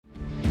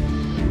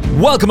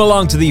Welcome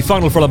along to the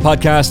Final Furlong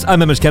podcast.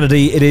 I'm Emmett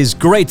Kennedy. It is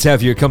great to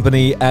have your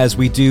company as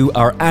we do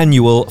our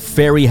annual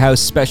Fairyhouse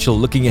special,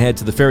 looking ahead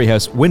to the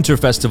Fairyhouse Winter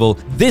Festival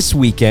this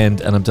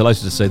weekend. And I'm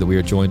delighted to say that we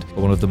are joined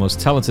by one of the most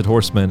talented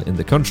horsemen in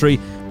the country,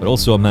 but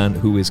also a man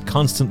who is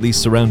constantly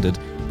surrounded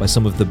by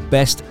some of the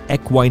best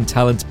equine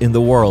talent in the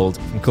world.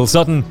 From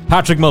Coolsutton,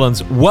 Patrick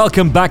Mullins,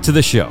 welcome back to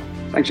the show.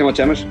 Thanks so much,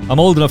 Emmett. I'm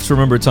old enough to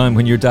remember a time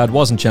when your dad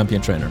wasn't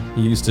champion trainer.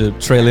 He used to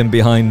trail in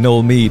behind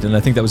Noel Meade, and I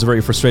think that was a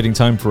very frustrating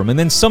time for him. And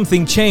then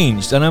something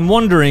changed, and I'm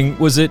wondering,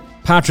 was it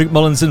Patrick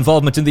Mullins'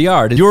 involvement in the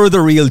yard? You're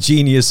the real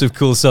genius of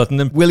Coolsutton,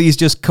 and Willie's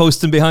just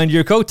coasting behind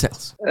your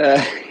coattails.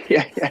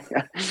 Yeah,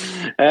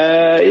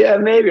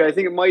 maybe. I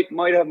think it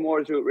might have more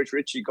to do with Rich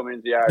Ritchie coming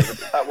into the yard,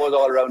 but that was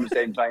all around the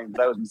same time,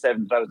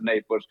 2007,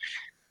 2008, but...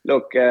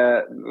 Look,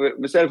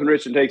 myself and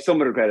Rich will take some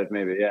of the credit,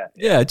 maybe, yeah.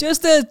 Yeah,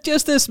 just a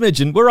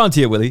smidgen. We're on to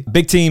you, Willie.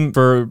 Big team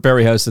for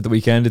Fairyhouse at the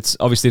weekend. It's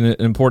obviously an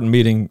important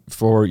meeting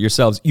for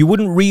yourselves. You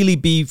wouldn't really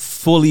be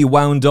fully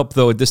wound up,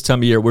 though, at this time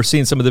of year. We're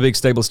seeing some of the big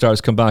stable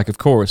stars come back, of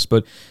course,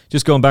 but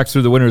just going back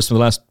through the winners from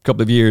the last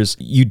couple of years,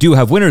 you do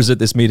have winners at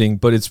this meeting,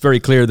 but it's very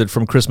clear that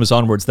from Christmas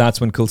onwards,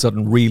 that's when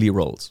Coolsutton really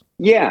rolls.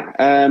 Yeah,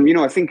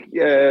 I think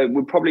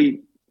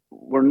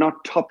we're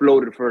not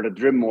top-loaded for the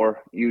Drimmore,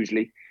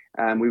 usually.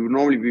 We would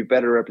normally be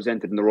better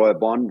represented in the Royal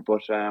Bond,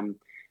 but and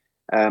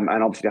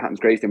obviously the Hatton's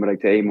Grace team would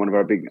like to aim one of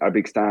our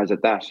big stars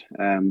at that.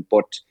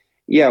 But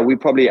yeah, we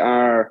probably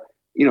are,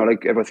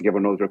 like I think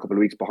everyone knows, we're a couple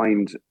of weeks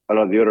behind a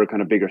lot of the other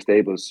kind of bigger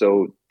stables.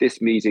 So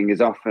this meeting is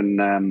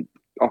often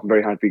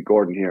very hard to beat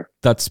Gordon here.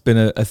 That's been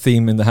a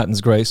theme in the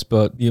Hatton's Grace,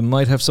 but you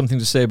might have something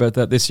to say about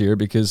that this year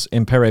because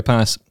Impere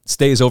Pass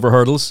stays over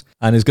hurdles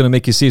and is going to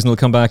make your seasonal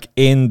comeback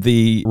in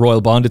the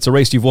Royal Bond. It's a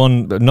race you've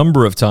won a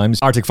number of times.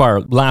 Arctic Fire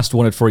last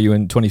won it for you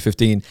in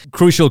 2015.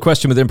 Crucial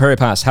question with Impere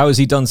Pass. How has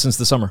he done since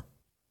the summer?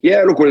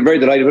 Yeah, look, we're very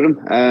delighted with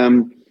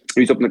him.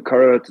 He was up in the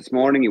Curragh this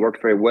morning. He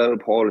worked very well.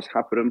 Paul is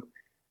happy with him.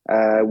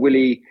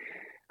 Willie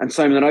and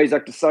Simon and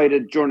Isaac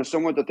decided during the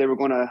summer that they were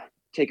going to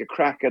take a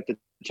crack at the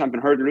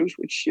champion hurdle route,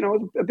 which is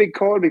a big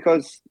call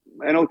because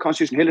I know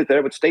Constitution Hill is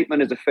there, but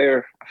Stateman is a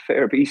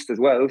fair beast as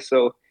well.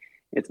 So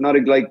it's not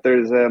like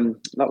there's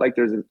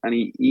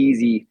any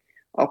easy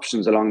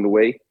options along the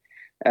way.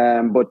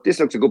 But this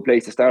looks a good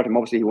place to start him.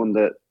 Obviously, he won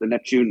the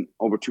Neptune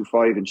over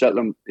 2.5 in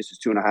Cheltenham. This is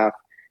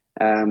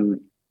 2.5.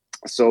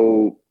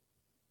 So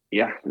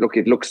yeah, look,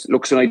 it looks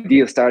an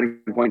ideal starting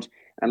point.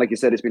 And like you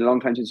said, it's been a long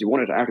time since you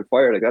won it at Arctic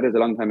Fire. Like that is a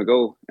long time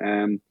ago.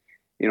 I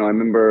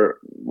remember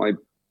my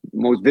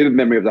most vivid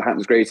memory of the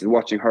Hatton's Grace is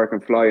watching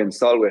Hurricane Fly and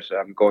Solwit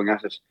going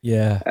at it.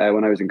 Yeah.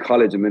 When I was in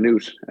college in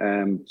Maynooth.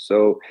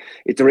 So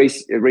it's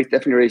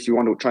definitely a race you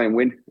want to try and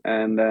win.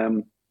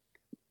 And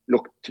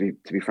look, to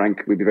be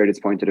frank, we'd be very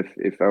disappointed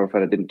if our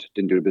fella didn't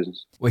do the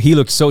business. Well, he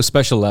looked so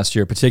special last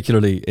year,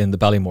 particularly in the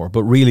Ballymore,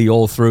 but really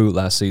all through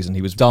last season.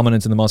 He was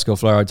dominant in the Moscow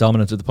Flower,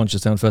 dominant at the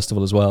Punchestown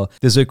Festival as well.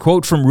 There's a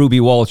quote from Ruby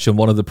Walsh on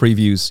one of the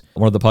podcast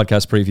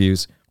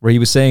previews, where he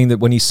was saying that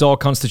when he saw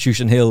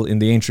Constitution Hill in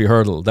the Aintree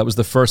Hurdle, that was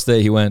the first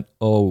day he went,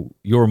 "Oh,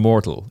 you're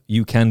mortal.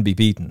 You can be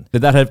beaten."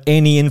 Did that have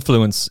any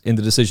influence in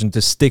the decision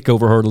to stick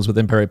over hurdles with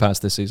Imperi Pass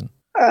this season?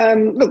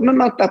 Look,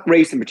 not that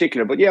race in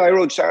particular, but yeah, I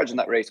rode charge in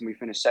that race and we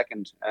finished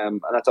second.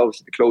 And that's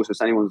obviously the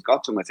closest anyone's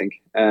got to him, I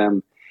think.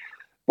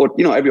 But,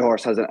 every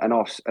horse has an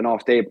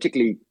off day,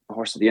 particularly a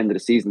horse at the end of the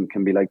season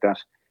can be like that.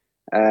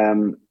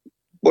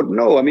 But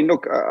no, I mean,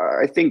 look,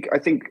 I think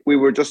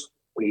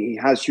he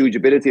has huge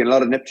ability, and a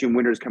lot of Neptune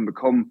winners can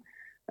become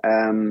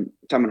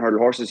champion hurdle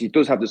horses. He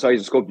does have the size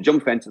and scope to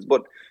jump fences,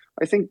 but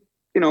I think,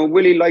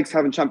 Willie likes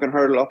having champion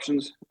hurdle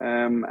options.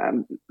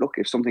 And look,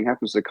 if something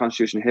happens to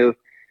Constitution Hill,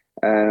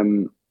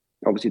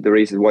 obviously the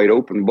race is wide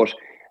open, but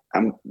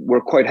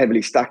we're quite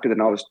heavily stacked in the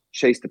novice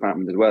chase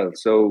department as well.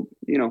 So,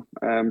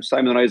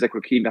 Simon and Isaac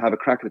were keen to have a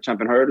crack at the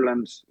champion hurdle,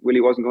 and Willie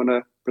wasn't going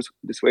to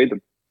dissuade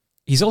them.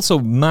 He's also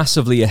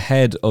massively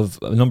ahead of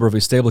a number of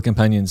his stable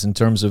companions in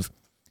terms of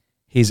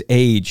his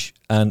age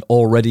and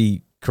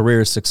already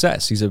career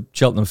success. He's a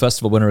Cheltenham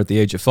Festival winner at the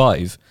age of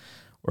 5,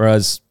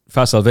 whereas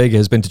Facile Vega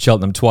has been to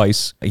Cheltenham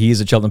twice. He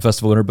is a Cheltenham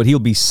Festival winner, but he'll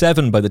be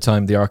 7 by the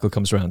time the Arkle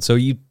comes around. So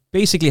you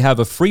basically have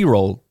a free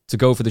roll to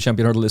go for the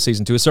champion hurdle this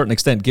season to a certain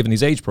extent, given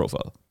his age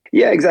profile.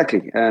 Yeah, exactly.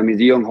 He's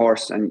a young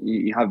horse and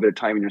you have a bit of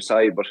time on your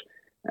side, but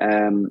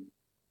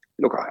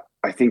look,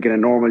 I think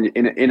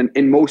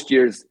in most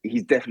years,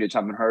 he's definitely a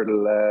champion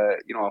hurdle,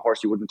 a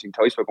horse you wouldn't think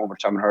twice about going for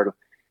champion hurdle.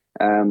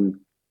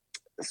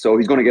 So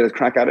he's going to get a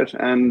crack at it,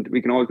 and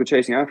we can always go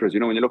chasing afterwards.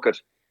 When you look at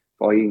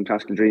Faheen,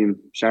 Classical Dream,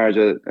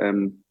 Sharjah,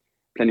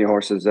 plenty of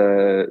horses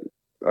are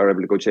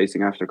able to go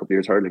chasing after a couple of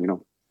years hurdling,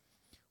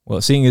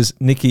 Well, seeing as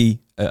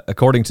Nicky,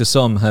 according to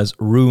some, has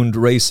ruined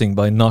racing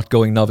by not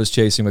going novice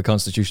chasing with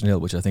Constitution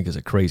Hill, which I think is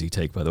a crazy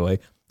take, by the way.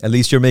 At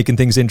least you're making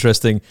things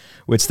interesting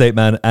with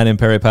Stateman and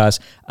Imperi Pass.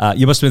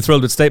 You must have been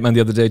thrilled with Stateman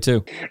the other day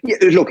too. Yeah,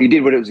 look, he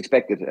did what it was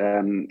expected.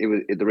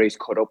 The race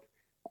cut up,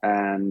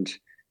 and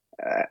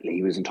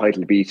he was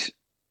entitled to beat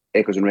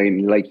Echoes and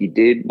Rain like he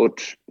did,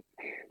 but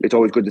it's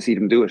always good to see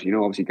them do it.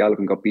 Obviously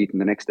Gallopin got beaten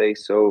the next day,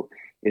 so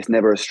it's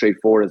never as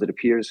straightforward as it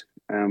appears.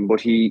 But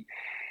he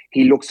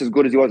he looks as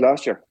good as he was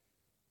last year.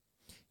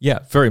 Yeah,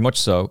 very much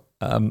so.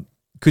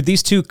 Could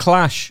these two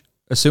clash,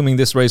 assuming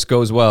this race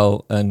goes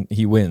well and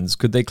he wins?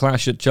 Could they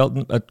clash at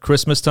Cheltenham at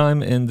Christmas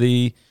time in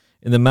the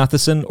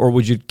Matheson, or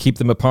would you keep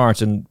them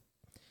apart? And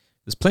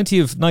there's plenty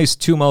of nice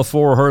 2 mile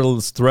 4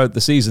 hurdles throughout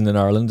the season in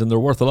Ireland, and they're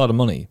worth a lot of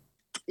money.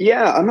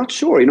 Yeah, I'm not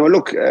sure.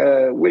 Look,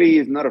 Willie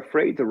is not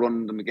afraid to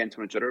run them against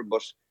each other,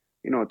 but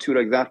two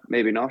like that,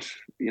 maybe not.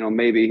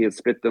 Maybe he'll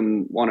split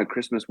them, one at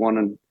Christmas, one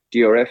in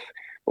DRF.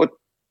 But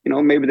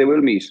maybe they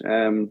will meet.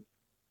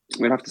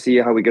 We'll have to see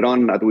how we get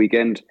on at the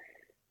weekend.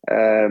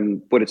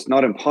 But it's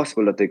not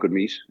impossible that they could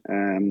meet.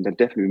 They'll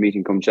definitely be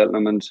meeting come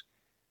Cheltenham, and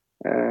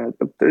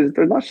but there's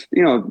not.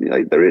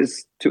 There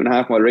is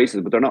 2.5 mile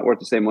races, but they're not worth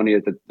the same money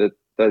as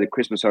the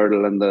Christmas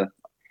hurdle and the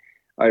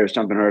Irish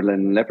Champion hurdle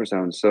in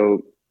Leopardstown.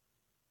 So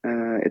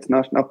it's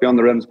not beyond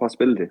the realms of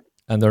possibility.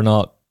 And they're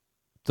not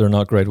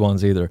grade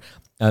ones either.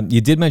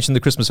 You did mention the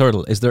Christmas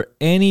hurdle. Is there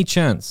any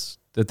chance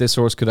that this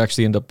horse could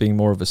actually end up being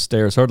more of a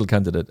Stayers hurdle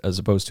candidate as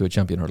opposed to a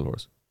Champion hurdle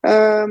horse?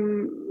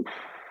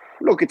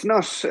 Look, it's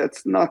not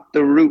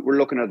the route we're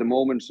looking at the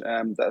moment.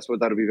 That's what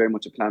that'll be very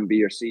much a plan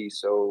B or C.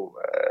 So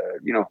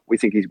we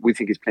think he's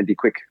plenty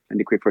quick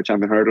for a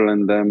Champion hurdle,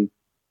 and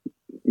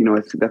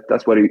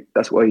that's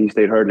why he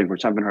stayed hurdling for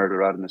Champion hurdle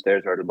rather than a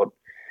Stayers hurdle. But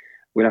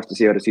we'll have to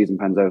see how the season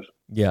pans out.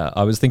 Yeah,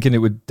 I was thinking it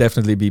would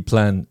definitely be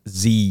plan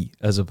Z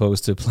as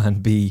opposed to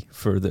plan B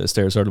for the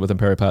Stayers hurdle with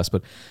Imperi Pass,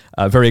 but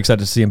very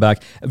excited to see him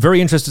back.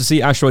 Very interested to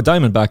see Ashroyd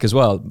Diamond back as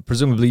well.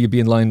 Presumably you'd be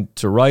in line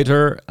to ride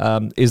her.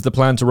 Is the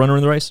plan to run her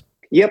in the race?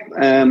 Yep.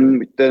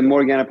 The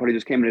Morgana probably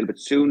just came a little bit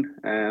soon.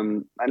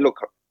 And look,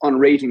 on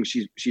rating,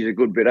 she's a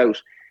good bit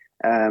out.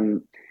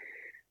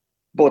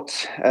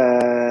 But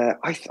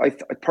I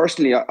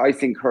personally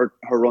think her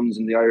runs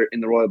in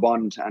the Royal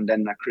Bond and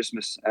then at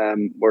Christmas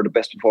were the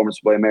best performance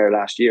by a mare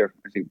last year.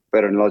 I think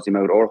better than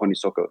Lossiemouth or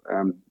Honeysuckle.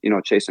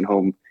 Chasing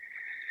home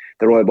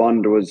the Royal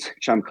Bond, there was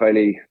Champ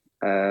Kylie,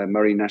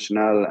 Marine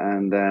Nationale,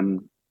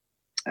 and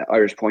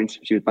Irish Point.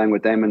 She was bang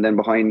with them, and then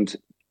behind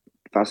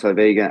Facile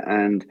Vega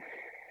and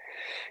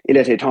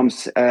Ilete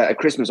Thomas at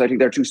Christmas. I think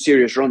they're two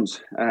serious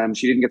runs.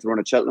 She didn't get the run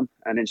at Cheltenham,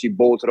 and then she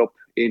bolted up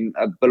in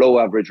a below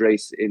average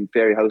race in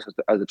Fairyhouse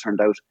as it turned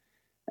out.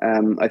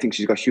 I think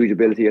she's got huge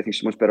ability. I think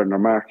she's much better than her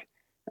mark.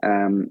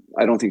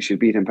 I don't think she'll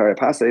beat Imperi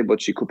Pass,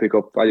 but she could pick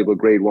up valuable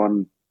grade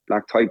 1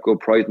 black type, good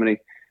prize money.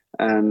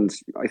 And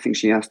I think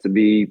she has to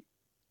be,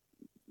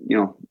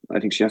 I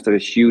think she has to have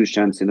a huge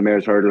chance in the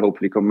Mayor's Hurdle,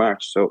 hopefully come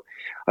March. So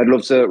I'd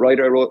love to ride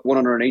her. I wrote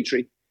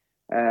 183.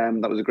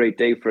 That was a great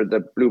day for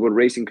the Bluebird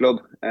Racing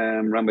Club,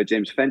 run by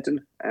James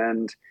Fenton.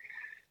 And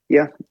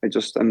yeah,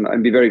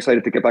 I'd be very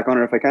excited to get back on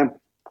her if I can.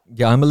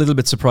 Yeah, I'm a little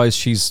bit surprised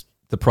she's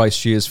the price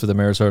she is for the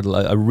Mayor's Hurdle.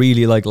 I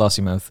really like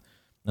Lossiemouth.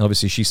 And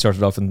obviously she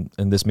started off in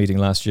this meeting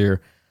last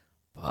year.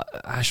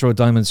 Ashroyd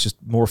Diamond's just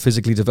more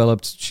physically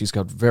developed. She's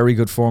got very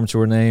good form to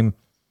her name,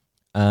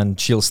 and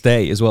she'll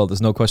stay as well.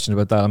 There's no question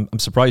about that. I'm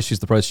surprised she's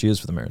the price she is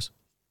for the mares.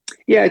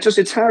 Yeah,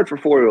 it's hard for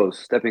 4-year-olds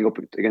stepping up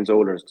against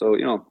older. So,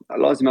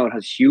 Lossiemouth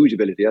has huge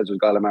ability, as was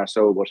Gallimar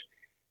so, but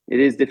it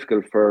is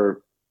difficult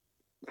for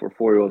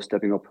 4-year-olds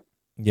stepping up.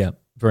 Yeah,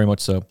 very much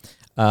so.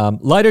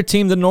 Lighter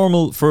team than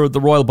normal for the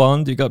Royal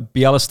Bond. You got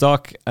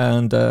Bialystok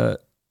and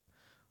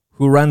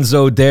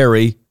Huranzo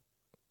Dairy.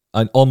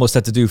 I almost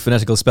had to do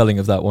phonetical spelling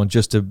of that one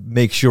just to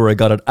make sure I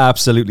got it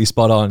absolutely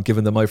spot on,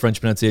 given that my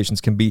French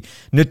pronunciations can be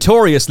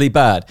notoriously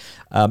bad.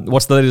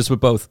 What's the latest with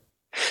both?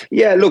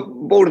 Yeah, look,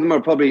 both of them are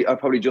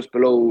probably just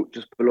below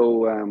this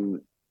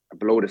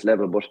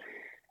level, but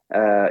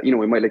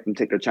we might let them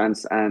take their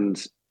chance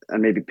and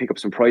maybe pick up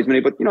some prize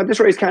money. But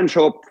this race can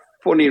show up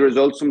funny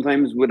results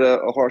sometimes with a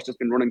horse that's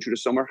been running through the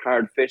summer,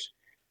 hard fit.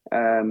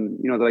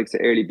 The likes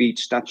of Early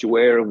Beach,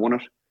 Statuaire won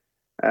it.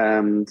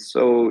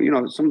 So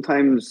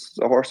sometimes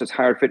a horse that's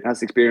hard fit and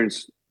has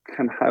experience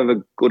can have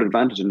a good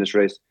advantage in this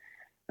race.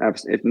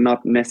 It's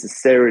not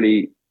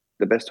necessarily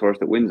the best horse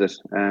that wins it,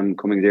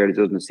 coming as early as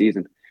it does in the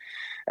season.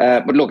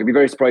 But look, I'd be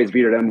very surprised if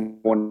either of them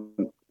won.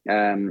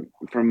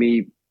 For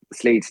me,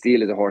 Slade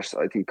Steele is a horse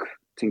I think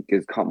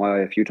has caught my eye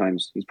a few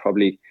times. He's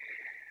probably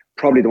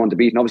the one to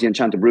beat. And obviously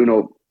Enchanted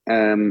Bruno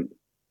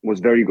was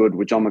very good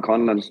with John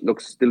McConnell and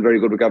looks still very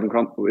good with Gavin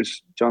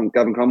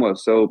Cromwell.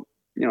 So,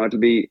 it'll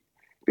be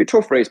a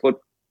tough race, but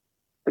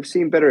I've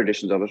seen better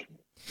editions of it.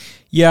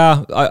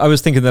 Yeah, I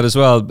was thinking that as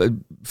well.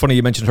 Funny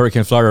you mentioned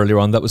Hurricane Flyer earlier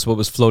on. That was what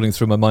was floating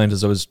through my mind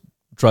as I was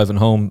driving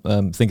home,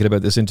 thinking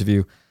about this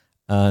interview.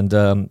 And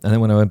then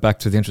when I went back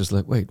to the interest,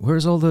 like, wait,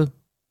 where's all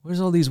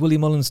these Willie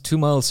Mullins 2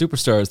 mile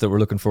superstars that we're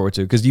looking forward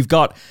to? Because you've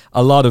got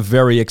a lot of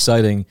very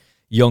exciting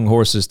young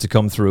horses to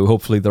come through.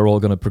 Hopefully they're all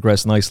going to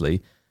progress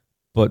nicely.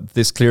 But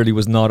this clearly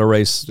was not a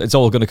race. It's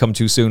all going to come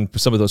too soon for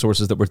some of those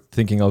horses that we're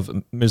thinking of.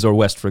 Mizor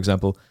West, for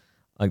example.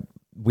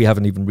 We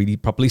haven't even really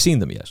properly seen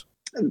them yet.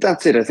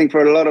 That's it. I think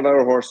for a lot of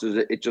our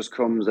horses, it just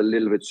comes a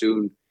little bit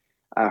soon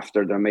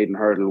after their maiden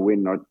hurdle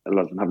win, or a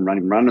lot of them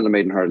haven't run on the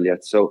maiden hurdle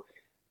yet. So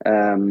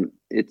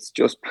it's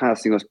just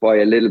passing us by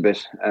a little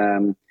bit.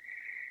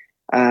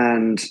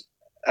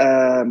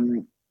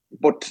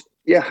 But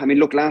Yeah, I mean,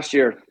 look, last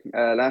year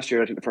I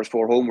think the first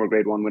 4 home were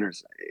Grade One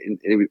winners.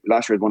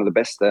 Last year was one of the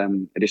best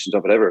editions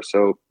of it ever.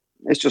 So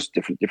it's just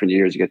different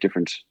years. You get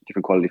different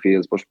quality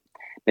fields, but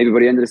maybe by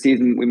the end of the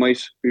season we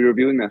might be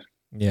reviewing that.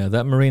 Yeah,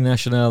 that Marine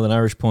Nationale and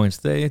Irish Points,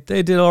 they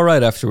did all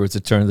right afterwards,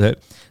 it turned out.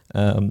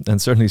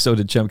 And certainly so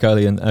did Champ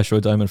Kylie and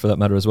Ashroe Diamond for that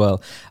matter as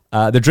well.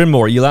 The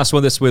Drinmore, you last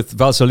won this with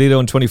Valsolido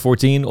in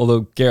 2014,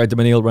 although Gerard de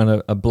Menil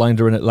ran a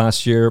blinder in it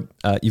last year.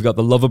 You've got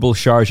the lovable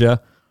Sharjah.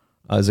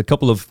 There's a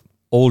couple of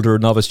older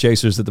novice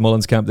chasers at the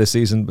Mullins camp this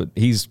season, but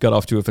he's got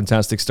off to a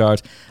fantastic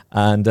start.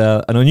 And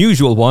an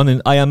unusual one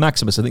in I Am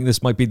Maximus. I think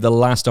this might be the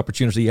last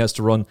opportunity he has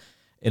to run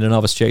in a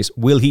novice chase.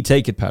 Will he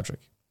take it,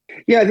 Patrick?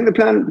 Yeah, I think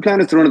the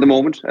plan is to run at the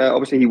moment.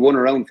 Obviously, he won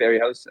around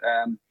Fairyhouse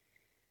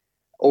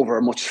over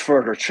a much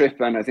further trip,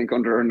 and I think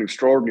under an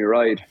extraordinary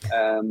ride.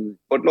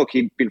 But look,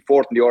 he'd been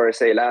fourth in the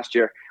RSA last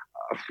year.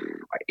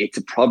 It's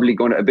probably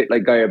going to, a bit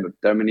like Guy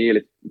Darmanil,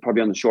 it's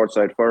probably on the short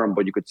side for him,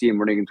 but you could see him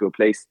running into a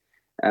place.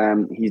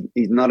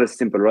 He's not a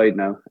simple ride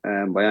now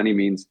by any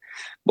means.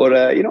 But,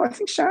 I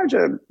think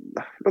Sharjah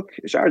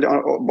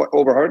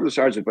over hurdles,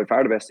 Sharjah is by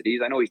far the best of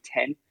these. I know he's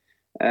 10.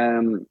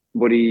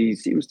 But he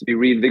seems to be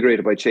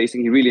reinvigorated by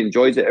chasing. He really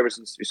enjoys it ever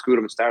since we screwed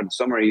him at the start of the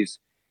summer. He's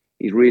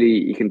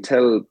really, you can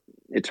tell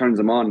it turns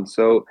him on.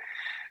 So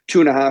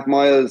 2.5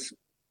 miles.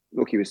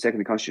 Look, he was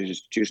second in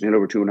Constitution Hill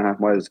over 2.5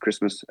 miles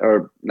Christmas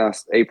or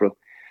last April.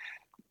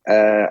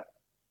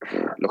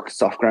 Look,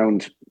 soft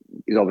ground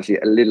is obviously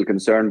a little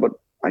concerned, but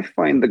I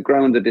find the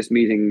ground at this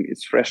meeting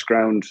is fresh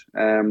ground.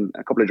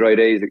 A couple of dry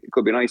days, it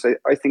could be nice.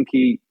 I think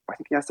he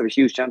has to have a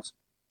huge chance.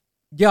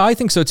 Yeah, I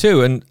think so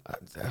too. And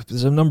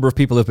there's a number of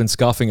people who have been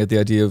scoffing at the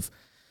idea of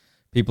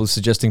people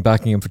suggesting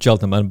backing him for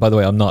Cheltenham. And by the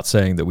way, I'm not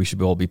saying that we should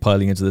all be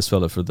piling into this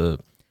fella for the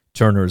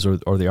Turners or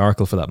the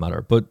Arkle for that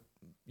matter. But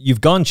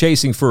you've gone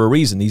chasing for a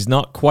reason. He's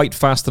not quite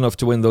fast enough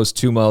to win those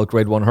 2-mile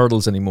Grade 1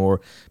 hurdles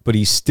anymore, but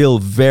he's still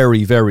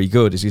very, very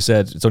good. As you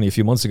said, it's only a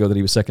few months ago that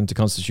he was second to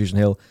Constitution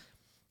Hill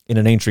in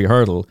an Aintree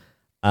hurdle.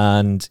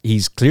 And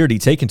he's clearly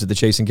taken to the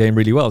chasing game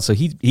really well. So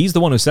he's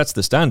the one who sets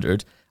the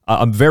standard.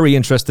 I'm very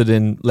interested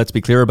in, let's be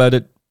clear about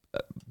it,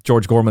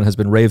 George Gorman has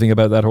been raving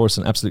about that horse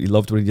and absolutely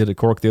loved what he did at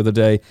Cork the other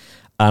day.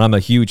 And I'm a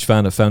huge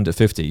fan of Found at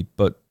 50.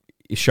 But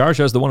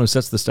Sharjah is the one who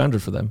sets the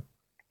standard for them.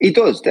 He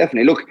does,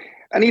 definitely. Look,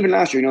 and even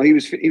last year, he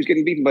was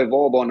getting beaten by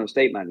Vauban of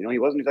State Man. He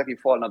wasn't exactly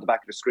falling on the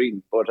back of the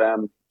screen. But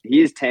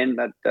he is 10.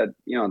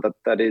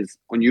 That is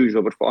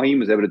unusual. But Fahim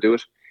was able to do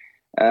it.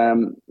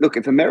 Look,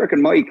 if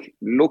American Mike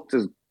looked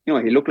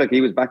he looked like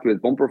he was back to his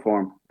bumper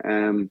form.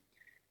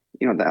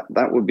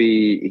 That would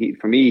be,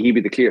 for me, he'd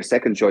be the clear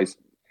second choice.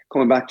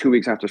 Coming back 2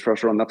 weeks after his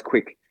first run, that's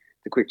quick,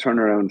 the quick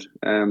turnaround.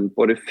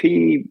 But if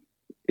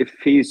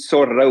he's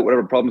sorted out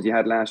whatever problems he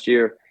had last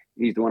year,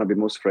 he's the one I'd be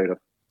most afraid of.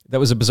 That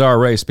was a bizarre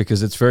race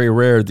because it's very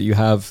rare that you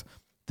have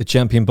the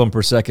champion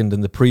bumper second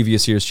and the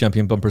previous year's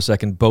champion bumper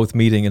second both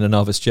meeting in a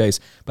novice chase.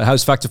 But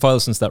how's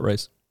Factophile since that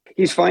race?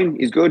 He's fine.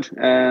 He's good.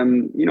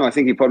 I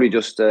think he probably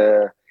just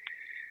got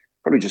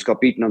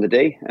beaten on the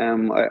day.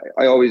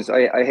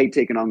 I hate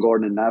taking on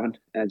Gordon and Navan.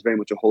 It's very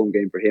much a home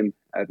game for him.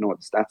 I don't know what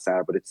the stats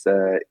are, but it's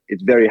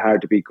very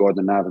hard to beat Gordon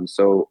and Navan.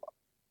 So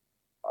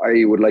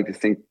I would like to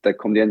think that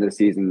come the end of the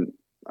season,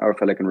 our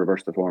fella can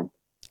reverse the form.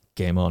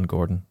 Game on,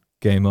 Gordon.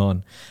 Game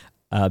on.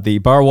 The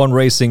Bar 1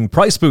 Racing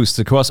price boost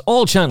across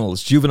all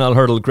channels, Juvenile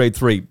Hurdle Grade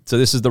 3. So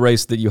this is the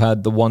race that you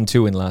had the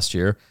 1-2 in last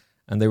year.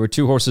 And they were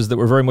two horses that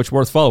were very much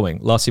worth following.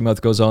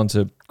 Lossiemouth goes on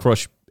to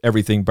crush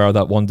everything bar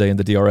that one day in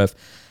the DRF.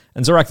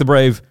 And Zorak the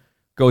Brave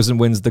goes and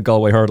wins the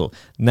Galway Hurdle.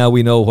 Now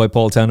we know why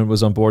Paul Townend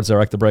was on board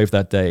Zorak the Brave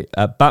that day.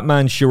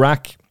 Batman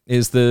Chirac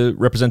is the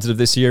representative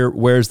this year.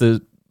 Wears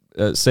the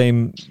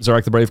same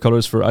Zorak the Brave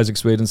colours for Isaac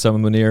Swade and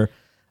Simon Munir.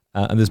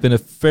 And there's been a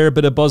fair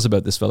bit of buzz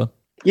about this fella.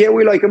 Yeah,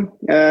 we like him.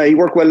 He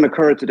worked well in the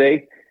Curragh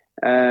today.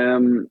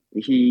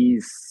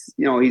 He's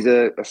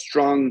a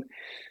strong,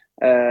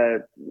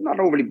 not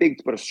overly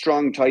big, but a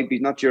strong type.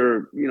 He's not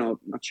your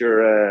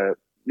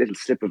little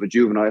slip of a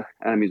juvenile.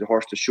 He's a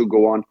horse that should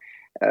go on.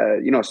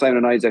 Simon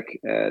and Isaac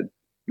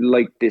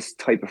like this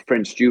type of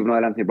French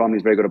juvenile. Anthony Bromley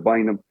is very good at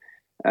buying them.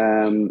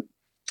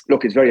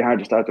 Look, it's very hard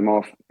to start them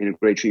off in a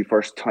Grade 3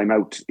 first time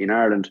out in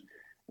Ireland.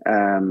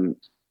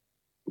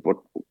 But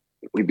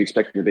we'd be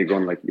expecting a big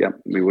run.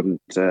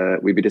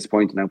 We'd be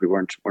disappointed now if we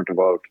weren't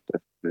involved.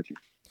 Definitely.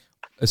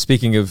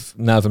 Speaking of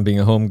Navan being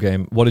a home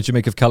game, what did you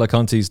make of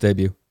Calaconte's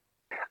debut?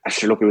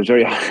 Actually, look, it was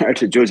very hard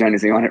to judge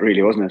anything on it,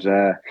 really, wasn't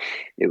it?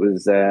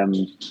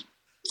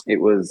 It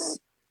was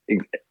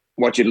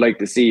what you'd like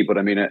to see, but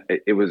I mean,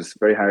 it was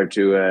very hard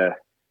to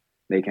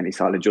make any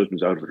solid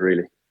judgments out of it,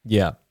 really.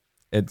 Yeah,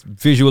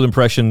 visual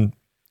impression,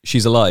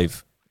 she's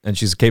alive and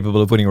she's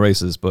capable of winning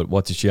races, but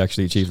what did she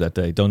actually achieve that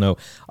day? Don't know.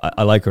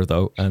 I like her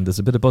though, and there's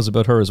a bit of buzz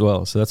about her as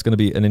well, so that's going to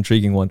be an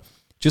intriguing one.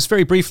 Just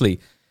very briefly,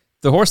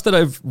 the horse that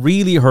I've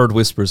really heard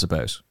whispers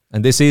about,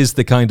 and this is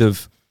the kind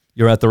of,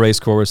 you're at the race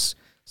course,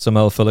 some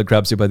old fella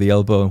grabs you by the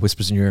elbow and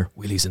whispers in your ear,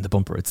 Willie's in the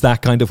bumper. It's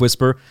that kind of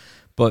whisper.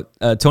 But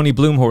Tony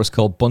Bloom horse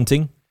called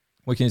Bunting.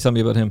 What can you tell me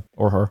about him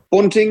or her?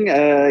 Bunting,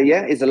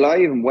 is alive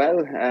and well.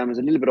 Is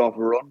a little bit off a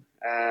run.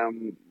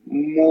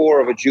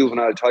 More of a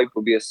juvenile type,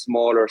 would be a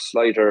smaller,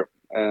 slighter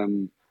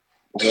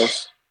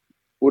horse.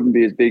 Wouldn't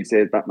be as big,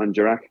 say, as Batman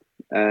Girac.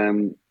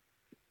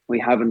 We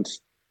haven't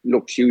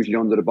looked hugely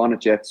under the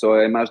bonnet yet, so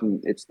I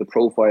imagine it's the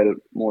profile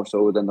more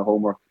so than the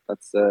homework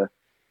that's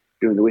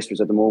doing the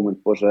whispers at the moment.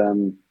 But I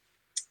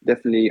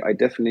definitely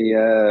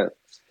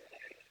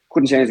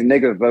couldn't say anything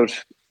negative about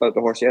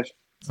the horse yet.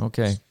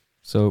 Okay,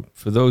 so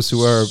for those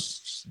who are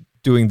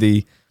doing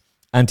the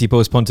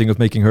anti-post punting of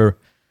making her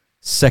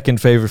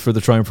second favourite for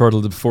the Triumph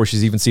Hurdle before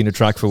she's even seen a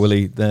track for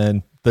Willie,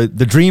 then the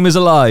dream is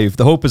alive,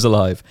 the hope is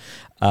alive.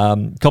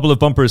 Couple of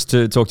bumpers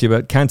to talk to you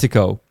about.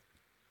 Cantico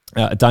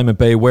at Diamond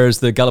Bay wears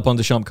the Galopin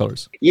des Champs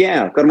colours.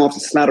 Yeah, got him off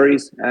the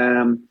Slattery's.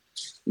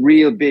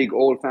 Real big,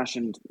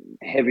 old-fashioned,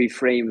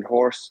 heavy-framed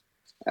horse.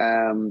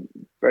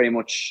 Very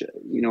much,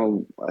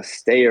 a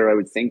stayer, I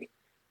would think.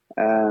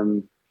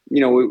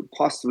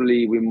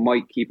 Possibly we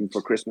might keep him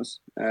for Christmas.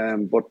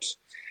 But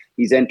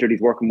he's entered, he's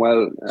working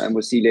well, and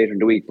we'll see later in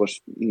the week. But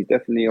he's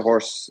definitely a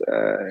horse.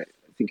 I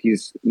think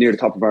he's near the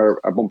top of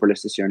our bumper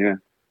list this year anyway.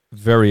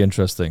 Very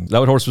interesting.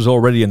 That horse was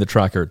already in the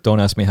tracker. Don't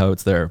ask me how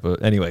it's there,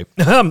 but anyway.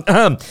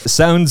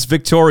 Sounds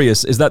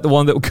Victorious. Is that the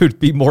one that could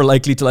be more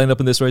likely to line up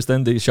in this race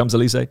then, the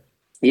Champs-Elysees?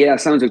 Yeah,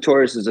 Sounds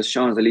Victorious is a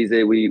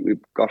Champs-Elysees we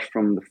got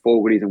from the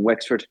Fogartys in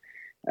Wexford.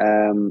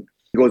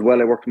 He goes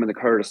well. I worked him in the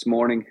Curragh this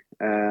morning.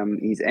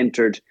 He's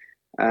entered,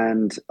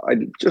 and I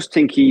just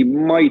think he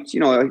might,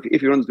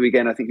 if he runs the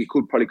weekend, I think he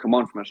could probably come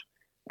on from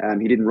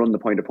it. He didn't run the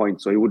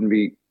point, so he wouldn't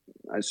be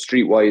as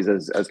streetwise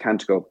as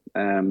Cantico.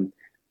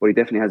 But he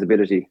definitely has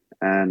ability,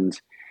 and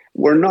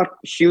we're not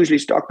hugely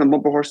stocked on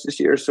bumper horses this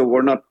year, so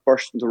we're not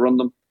bursting to run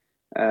them.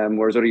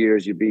 Whereas other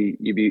years there'd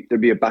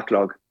be a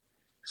backlog.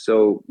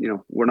 So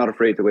we're not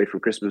afraid to wait for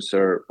Christmas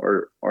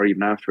or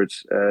even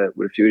afterwards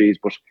with a few of these.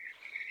 But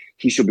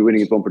he should be winning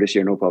his bumper this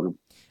year, no problem.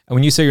 And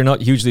when you say you're not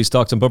hugely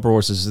stocked on bumper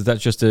horses, is that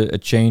just a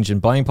change in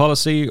buying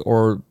policy,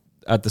 or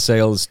at the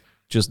sales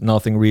just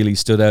nothing really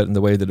stood out in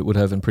the way that it would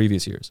have in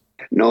previous years?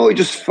 No, I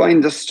just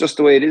find that's just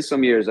the way it is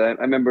some years. I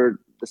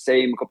remember the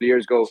same a couple of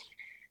years ago.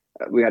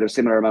 We had a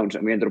similar amount,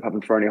 and we ended up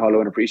having Fernie Hollow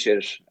and Appreciate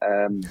It,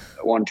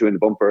 1-2 in the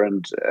bumper,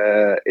 and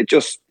it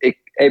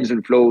ebbs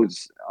and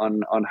flows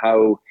on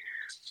how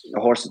the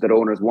horses that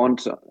owners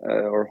want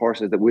or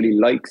horses that Willie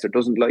likes or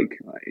doesn't like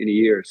in a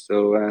year.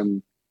 So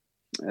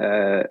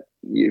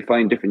you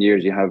find different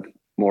years you have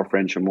more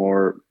French or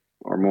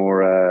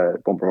more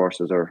bumper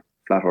horses or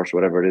flat horse,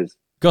 whatever it is.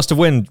 Gust of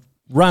Wind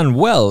ran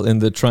well in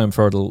the Triumph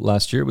Hurdle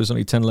last year. It was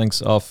only 10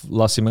 lengths off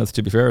Lossiemouth,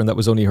 to be fair, and that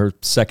was only her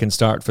second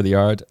start for the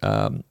yard.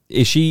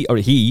 Is he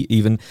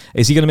going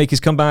to make his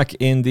comeback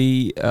in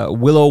the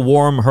Willow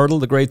Warm Hurdle,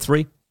 the Grade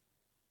 3?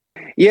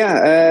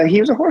 Yeah,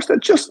 he was a horse that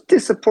just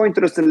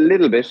disappointed us a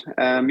little bit.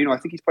 I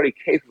think he's probably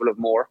capable of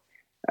more.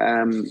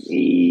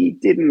 He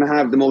didn't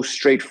have the most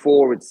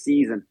straightforward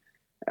season.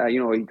 He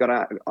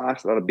got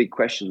asked a lot of big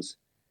questions.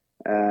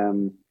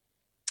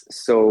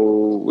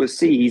 So we'll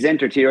see. He's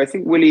entered here. I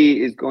think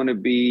Willie is going to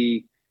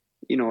be,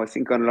 I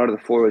think on a lot of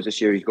the forwards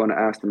this year, he's going to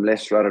ask them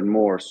less rather than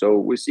more. So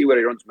we'll see where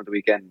he runs from at the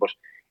weekend. But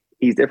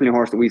he's definitely a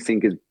horse that we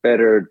think is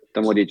better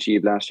than what he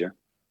achieved last year.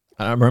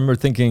 I remember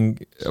thinking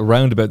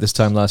around about this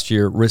time last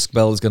year, Risk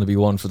Bell is going to be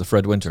one for the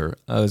Fred Winter.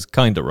 I was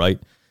kind of right.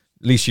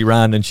 At least she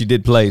ran and she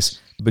did place.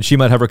 But she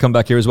might have her come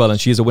back here as well, and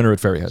she is a winner at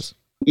Fairyhouse.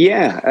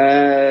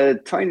 Yeah,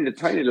 tiny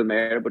little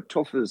mare, but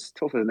tough as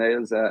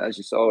nails. As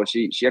you saw,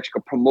 she actually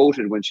got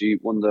promoted when she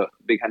won the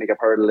big handicap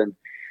hurdle in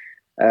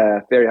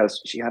Fairyhouse.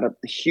 She had a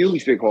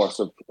huge big horse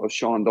of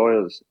Sean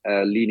Doyle's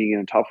leading in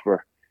on top of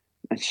her,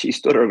 and she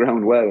stood her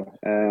ground well.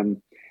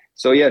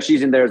 So yeah,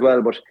 she's in there as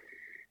well. But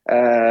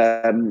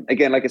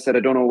again, like I said,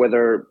 I don't know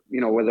whether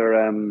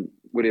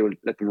Willie will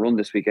let them run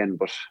this weekend,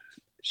 but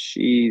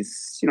she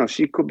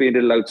could be a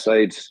little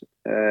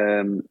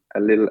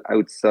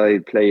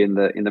outside play in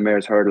the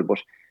mare's hurdle. But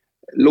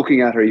looking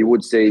at her, you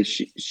would say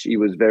she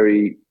was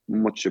very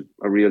much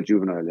a real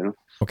juvenile,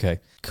 Okay.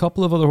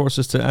 Couple of other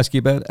horses to ask you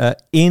about.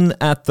 In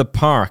at the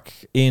Park,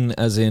 in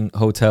as in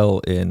hotel,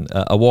 in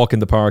a walk in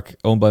the park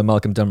owned by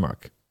Malcolm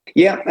Denmark.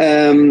 Yeah,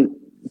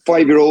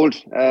 5-year-old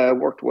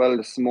worked well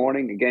this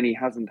morning. Again, he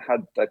hasn't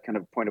had that kind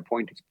of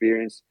point-to-point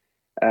experience.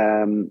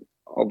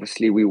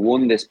 Obviously, we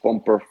won this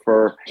bumper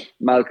for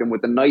Malcolm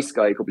with the Nice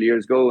Guy a couple of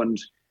years ago, and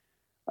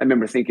I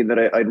remember thinking that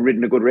I'd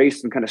ridden a good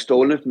race and kind of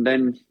stolen it, and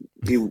then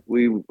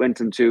we sent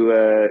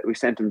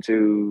him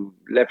to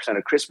Leopardstown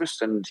at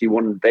Christmas, and he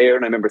won there,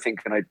 and I remember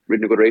thinking I'd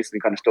ridden a good race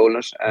and kind of stolen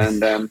it,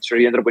 and sure,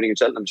 he ended up winning in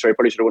Cheltenham. Sure, I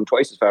probably should have won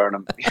twice as far,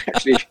 and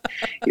actually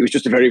he was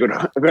just a very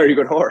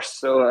good horse.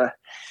 So,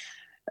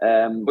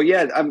 but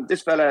yeah,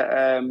 this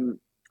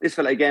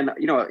fella again,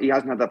 he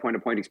hasn't had that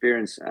point-to-point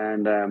experience,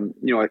 and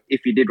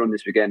if he did run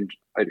this weekend,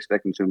 I'd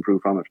expect him to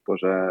improve from it.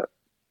 But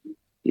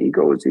he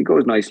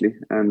goes nicely,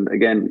 and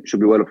again, should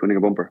be well up winning a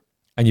bumper.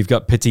 And you've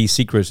got Petit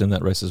Secret in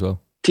that race as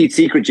well. Petit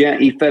Secret, yeah,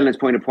 he fell in his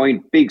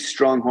point-to-point. Big,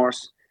 strong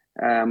horse.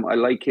 I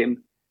like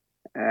him.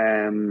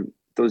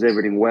 Does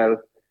everything well.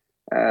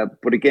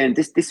 But again,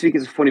 this week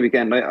is a funny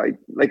weekend. I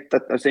like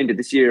that. I was saying that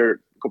this year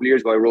couple of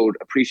years ago, I rode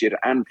Appreciate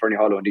and Fernie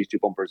Hollow in these two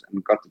bumpers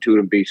and got the two of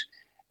them beat.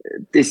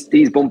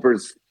 These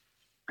bumpers,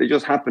 they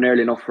just happen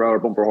early enough for our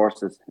bumper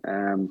horses.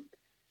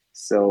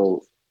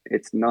 So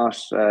it's not,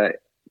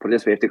 put it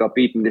this way, if they got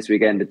beaten this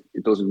weekend,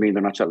 it doesn't mean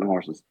they're not Cheltenham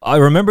horses. I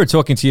remember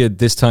talking to you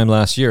this time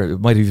last year, it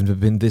might even have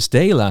been this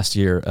day last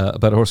year,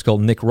 about a horse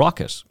called Nick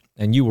Rocket.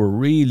 And you were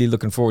really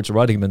looking forward to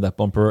riding him in that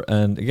bumper.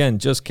 And again,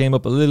 just came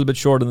up a little bit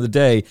short on the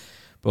day.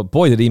 But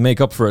boy, did he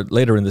make up for it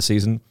later in the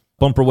season.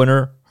 Bumper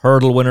winner,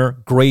 hurdle winner,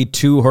 Grade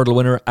 2 hurdle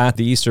winner at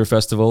the Easter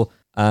Festival.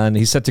 And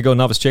he's set to go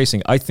novice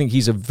chasing. I think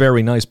he's a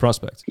very nice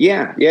prospect.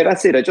 Yeah,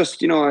 that's it. I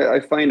just, I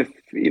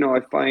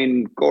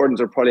find Gordons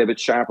are probably a bit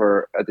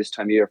sharper at this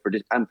time of year for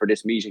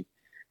this meeting.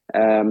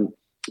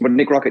 But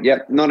Nick Rocket,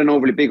 not an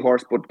overly big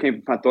horse, but came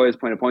from Pat Doyle's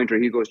point of pointer.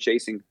 He goes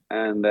chasing.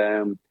 And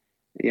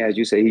as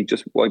you say, he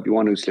just might be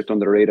one who slipped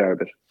under the radar a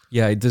bit.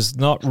 Yeah, there's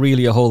not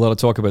really a whole lot of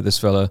talk about this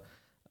fella.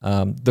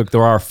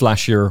 There are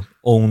flashier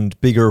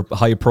owned, bigger,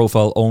 high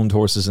profile owned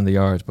horses in the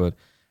yard, but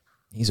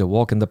he's a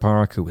walk in the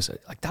park who was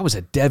that was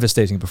a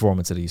devastating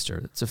performance at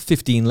Easter. It's a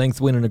 15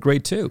 length win in a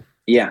Grade 2.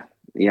 Yeah.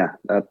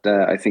 That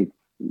I think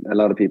a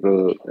lot of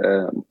people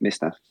miss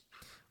that.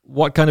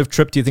 What kind of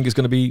trip do you think is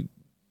going to be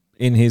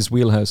in his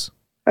wheelhouse?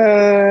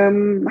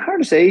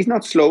 Hard to say. He's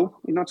not slow,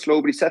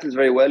 but he settles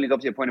very well. He's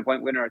obviously a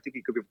point winner. I think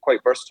he could be quite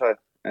versatile.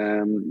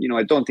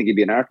 I don't think he'd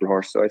be an Arkle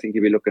horse, so I think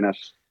he'd be looking at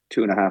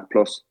 2.5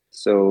 plus.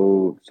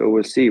 So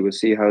we'll see. We'll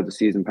see how the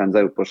season pans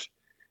out, but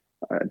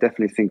I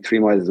definitely think 3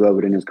 miles as well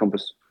within his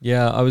compass.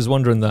 Yeah, I was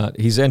wondering that.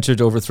 He's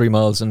entered over 3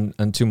 miles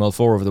and 2 mile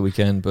 4 over the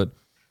weekend, but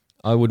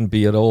I wouldn't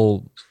be at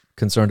all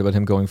concerned about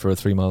him going for a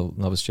 3 mile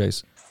novice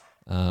chase.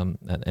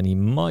 And he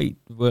might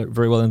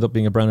very well end up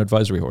being a Brown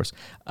advisory horse.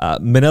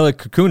 Manila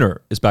Cocooner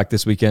is back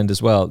this weekend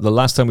as well. The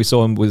last time we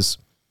saw him was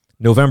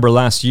November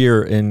last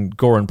year in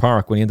Goran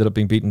Park when he ended up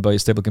being beaten by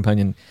his stable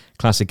companion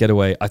Classic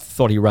Getaway. I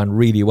thought he ran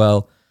really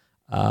well.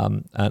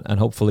 And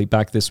hopefully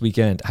back this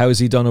weekend. How has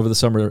he done over the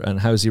summer and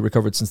how has he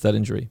recovered since that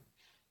injury?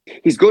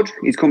 He's good.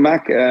 He's come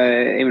back.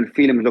 Eamon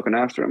Phelan was looking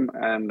after him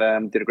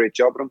and did a great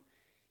job with him.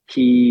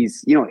 He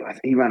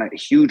ran a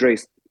huge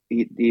race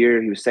the year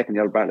he was second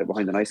the Albert Bartlett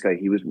behind the nice guy.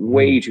 He was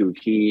way too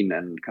keen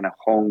and kind of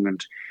hung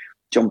and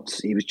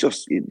jumped. He was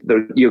just,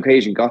 the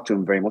occasion got to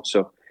him very much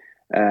so.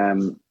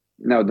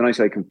 Now, the nice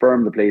guy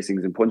confirmed the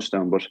placings in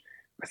Punchdown, but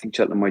I think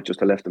Cheltenham might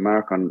just have left the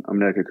mark on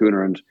Manila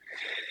Cocooner, and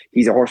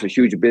he's a horse with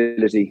huge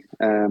ability.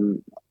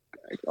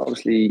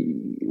 Obviously,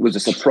 it was a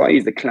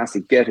surprise that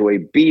Classic Getaway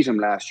beat him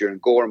last year in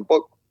Goran,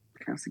 but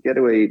Classic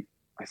Getaway,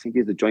 I think,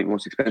 is the joint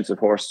most expensive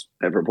horse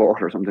ever bought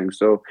or something.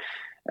 So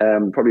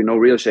probably no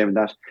real shame in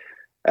that.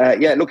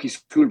 Look,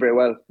 he's doing very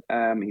well.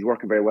 He's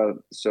working very well.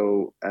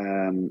 So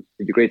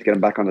it'd be great to get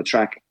him back on the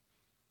track.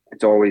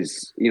 It's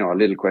always, a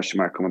little question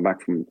mark coming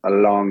back from a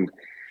long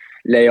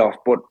layoff,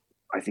 but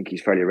I think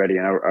he's fairly ready.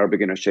 And our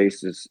beginner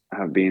chases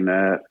have been,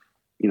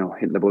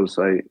 hitting the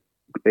bullseye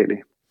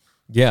lately.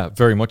 Yeah,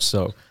 very much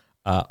so.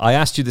 I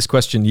asked you this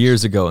question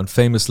years ago, and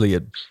famously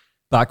it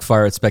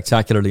backfired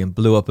spectacularly and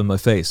blew up in my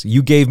face.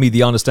 You gave me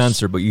the honest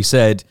answer, but you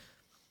said,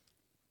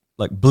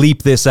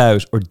 bleep this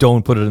out or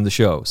don't put it in the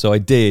show. So I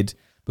did,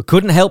 but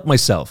couldn't help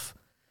myself.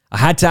 I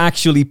had to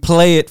actually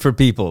play it for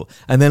people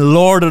and then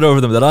lord it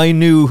over them that I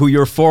knew who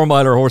your 4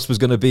 miler horse was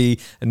going to be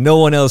and no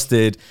one else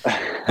did.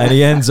 And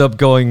he ends up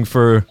going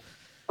for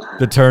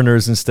the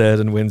Turners instead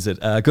and wins it.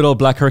 Good old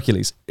Black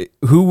Hercules.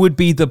 Who would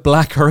be the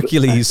Black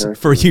Hercules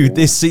for you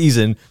this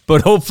season,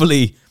 but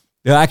hopefully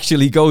it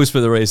actually goes for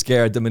the race,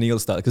 Gerard, the Manil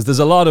style? Because there's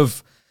a lot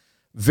of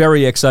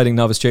very exciting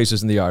novice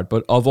chasers in the yard,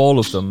 but of all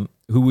of them,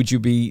 who would you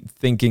be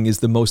thinking is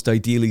the most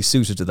ideally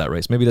suited to that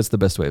race? Maybe that's the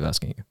best way of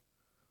asking you.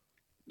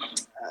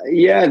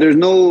 There's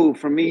nothing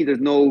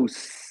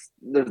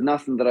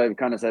that I've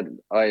kind of said.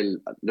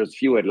 There's a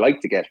few I'd like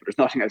to get, but there's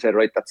nothing I've said.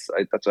 Right,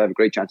 I have a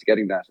great chance of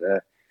getting that.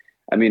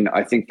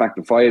 I think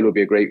Factor File would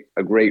be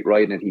a great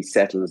ride, and he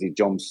settles, he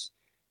jumps.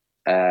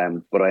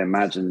 But I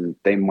imagine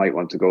they might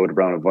want to go to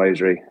Brown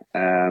Advisory.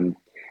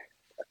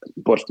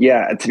 But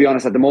to be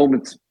honest, at the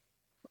moment,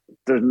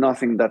 there's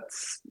nothing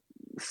that's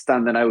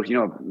standing out.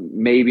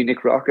 Maybe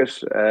Nick Rocket.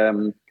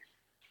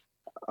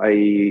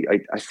 I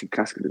think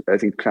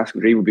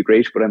Classic Dream would be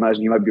great, but I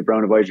imagine he might be a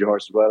Brown Advisory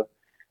horse as well.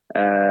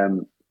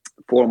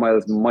 4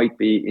 miles might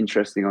be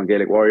interesting on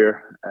Gaelic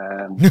Warrior,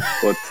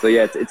 but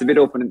it's a bit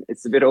open.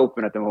 It's a bit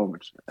open at the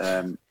moment.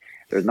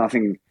 There's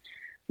nothing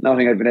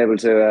I've been able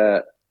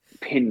to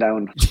pin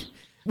down.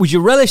 Would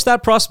you relish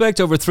that prospect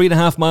over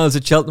 3.5 miles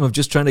at Cheltenham of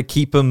just trying to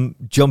keep him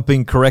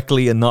jumping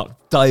correctly and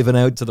not diving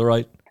out to the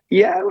right?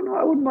 Yeah,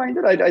 I wouldn't mind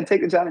it. I'd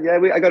take the challenge. Yeah,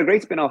 I got a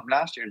great spin off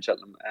last year in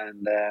Cheltenham,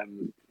 and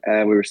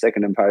we were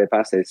second in Paris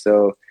Passe.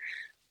 So,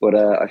 but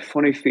a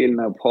funny feeling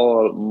now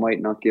Paul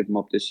might not give him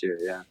up this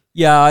year.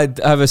 Yeah, I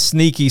have a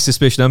sneaky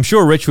suspicion. I'm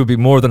sure Rich would be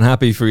more than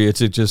happy for you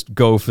to just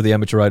go for the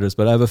amateur riders,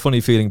 but I have a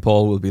funny feeling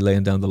Paul will be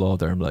laying down the law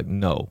there. I'm like,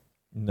 no.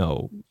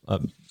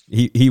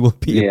 He will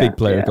be a big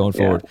player going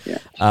forward.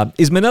 Yeah.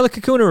 Is Manila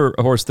Cocooner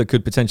a horse that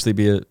could potentially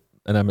be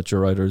an amateur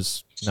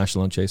rider's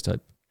national on chase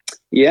type?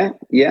 I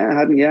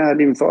hadn't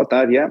even thought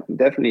that. Yeah,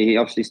 definitely. He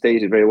obviously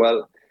stated very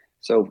well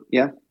So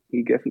yeah,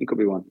 he definitely could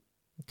be one.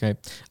 Okay.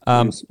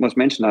 Must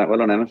mention that. Well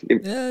done,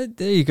 Emmett.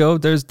 There you go.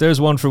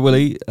 There's one for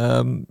Willie.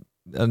 And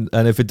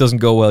if it doesn't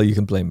go well, you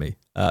can blame me.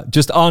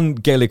 Just on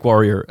Gaelic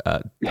Warrior,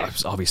 that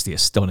was obviously a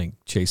stunning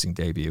chasing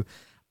debut.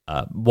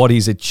 What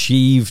he's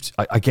achieved,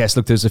 I guess,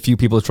 look, there's a few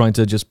people trying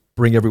to just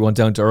bring everyone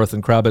down to earth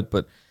and crab it,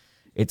 but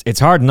it's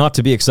hard not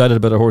to be excited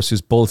about a horse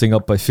who's bolting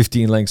up by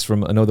 15 lengths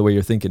from, I know the way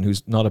you're thinking,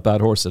 who's not a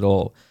bad horse at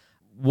all.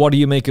 What do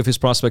you make of his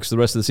prospects for the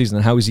rest of the season,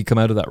 and how has he come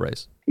out of that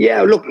race?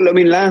 Yeah, look, I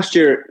mean, last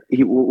year,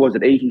 he was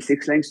at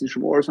 86 lengths in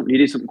Tramore or something. He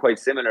did something quite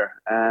similar.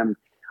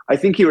 I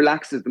think he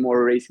relaxes the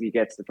more racing he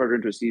gets. The further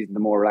into the season, the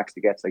more relaxed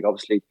he gets. Like,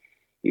 obviously,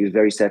 he was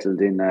very settled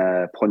in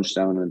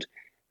Punchdown, and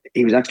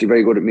he was actually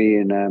very good at me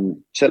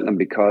in Cheltenham,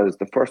 because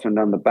the first one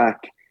down the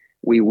back,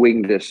 we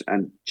winged it,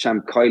 and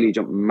Champ Kiley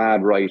jumped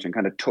mad right and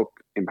kind of took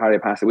Imperial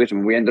Pass with him,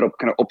 and we ended up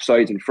kind of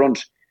upsides in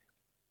front,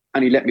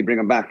 and he let me bring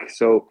him back.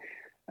 So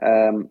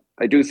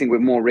I do think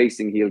with more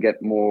racing, he'll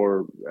get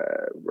more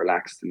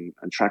relaxed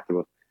and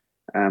tractable.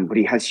 But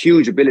he has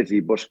huge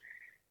ability. But,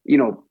 you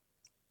know,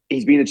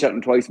 he's been at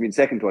Cheltenham twice, been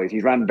second twice.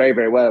 He's ran very,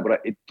 very well,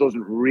 but it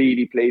doesn't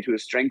really play to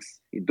his strengths.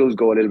 He does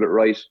go a little bit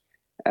right.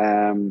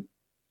 And,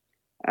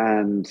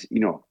 you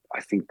know, I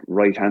think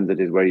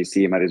right-handed is where you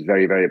see him at his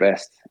very, very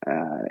best.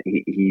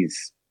 He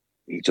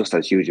just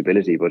has huge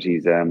ability, but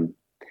he's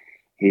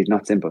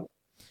not simple.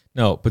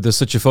 No, but there's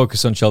such a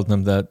focus on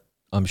Cheltenham that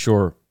I'm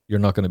sure you're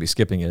not going to be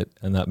skipping it,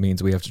 and that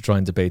means we have to try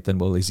and debate then,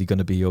 well, is he going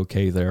to be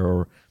okay there,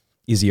 or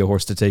is he a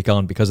horse to take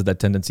on because of that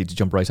tendency to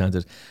jump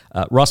right-handed?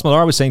 Ross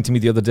Millar was saying to me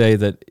the other day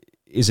that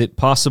is it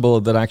possible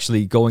that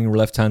actually going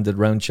left-handed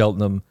round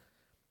Cheltenham,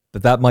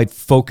 that might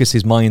focus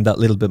his mind that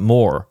little bit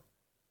more,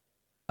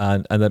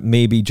 and that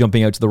maybe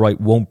jumping out to the right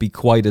won't be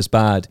quite as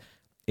bad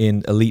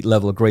in elite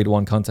level Grade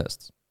 1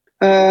 contests?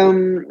 Well,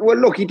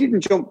 look, he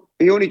didn't jump.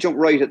 He only jumped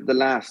right at the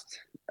last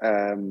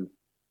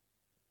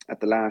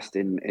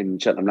in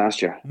Cheltenham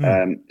last year.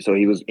 So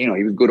he was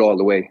good all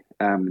the way.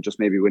 Just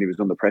maybe when he was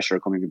under pressure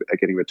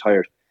getting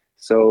retired.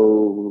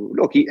 So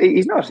look,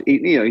 he's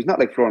not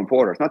like Florian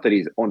Porter. It's not that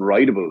he's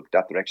unrideable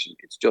that direction.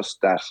 It's just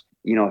that,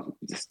 you know,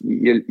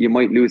 you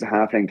might lose a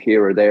half length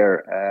here or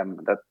there.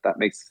 That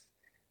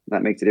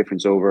makes a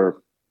difference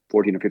over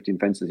 14 or 15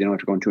 fences. You know,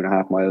 if you're going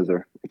 2.5 miles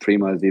or 3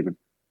 miles even.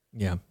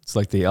 Yeah, it's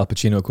like the Al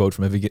Pacino quote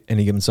from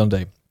Any Given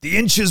Sunday. The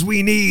inches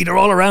we need are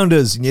all around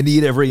us, and you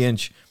need every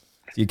inch.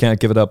 You can't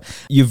give it up.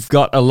 You've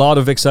got a lot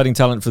of exciting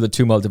talent for the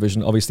 2 mile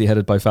division, obviously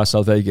headed by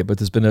Facile Vega, but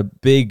there's been a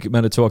big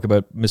amount of talk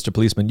about Mr.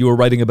 Policeman. You were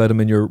writing about him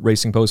in your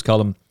Racing Post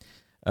column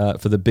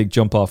for the big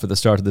jump off at the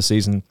start of the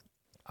season.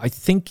 I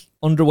think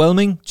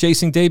underwhelming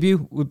chasing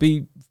debut would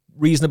be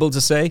reasonable to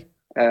say.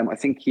 I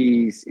think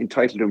he's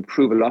entitled to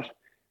improve a lot.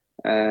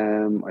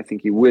 I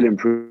think he will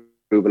improve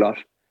a lot.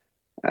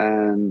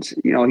 And,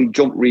 you know, he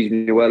jumped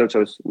reasonably well, which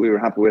we were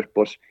happy with,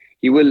 but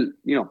he will,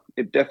 you know,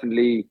 it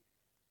definitely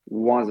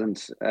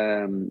wasn't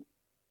as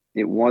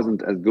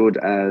good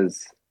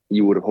as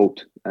you would have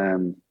hoped.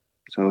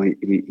 So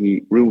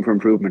he room for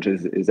improvement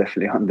is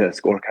definitely on the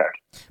scorecard.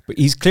 But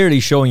he's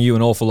clearly showing you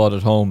an awful lot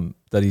at home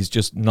that he's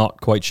just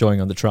not quite showing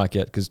on the track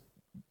yet, because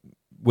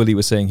Willie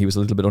was saying he was a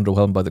little bit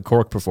underwhelmed by the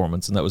Cork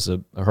performance, and that was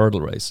a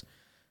hurdle race.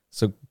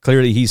 So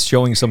clearly he's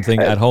showing something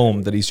at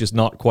home that he's just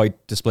not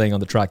quite displaying on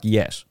the track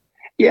yet.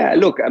 Yeah,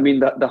 look, I mean,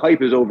 the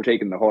hype is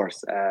overtaking the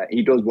horse.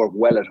 He does work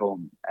well at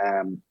home,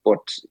 but,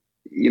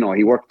 you know,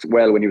 he worked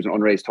well when he was an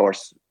unraced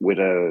horse with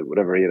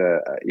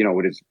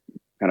with his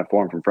kind of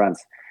form from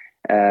France.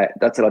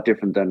 That's a lot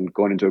different than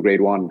going into a Grade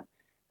 1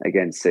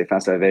 against, say,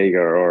 Facile Vega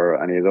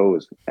or any of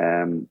those.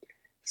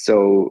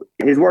 So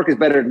his work is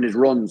better than his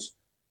runs,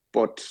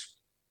 but,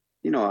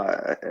 you know,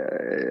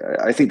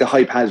 I think the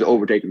hype has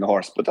overtaken the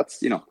horse, but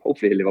that's, you know,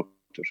 hopefully he'll live up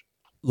to it.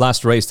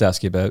 Last race to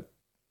ask you about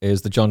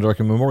is the John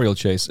Durkin Memorial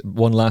Chase.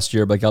 Won last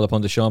year by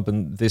Galopin Des Champs,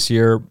 and this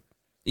year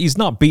he's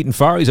not beaten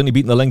far. He's only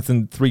beaten the length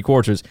in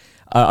 3/4.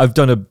 I've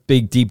done a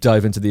big deep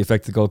dive into the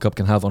effect the Gold Cup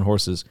can have on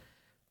horses.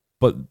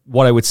 But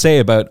what I would say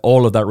about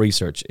all of that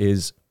research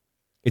is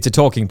it's a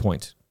talking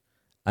point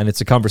and it's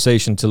a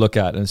conversation to look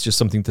at, and it's just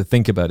something to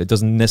think about. It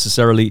doesn't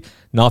necessarily,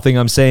 nothing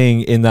I'm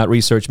saying in that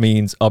research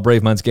means,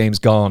 Brave Man's Game's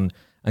gone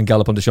and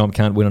Galopin Des Champs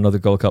can't win another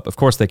Gold Cup. Of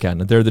course they can,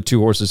 and they're the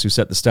two horses who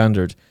set the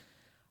standard.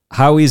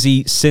 How is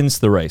he since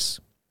the race?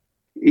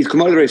 He's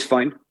come out of the race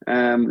fine.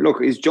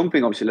 Look, his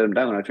jumping obviously let him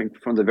down. I think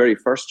from the very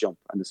first jump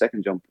and the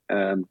second jump,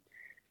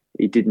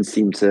 he didn't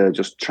seem to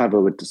just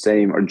travel with the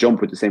same, or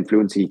jump with the same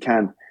fluency he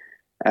can.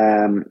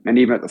 And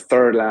even at the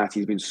third last,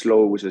 he's been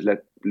slow, which has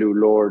let Blue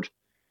Lord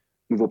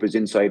move up his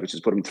inside, which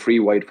has put him 3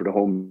 wide for the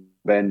home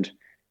bend.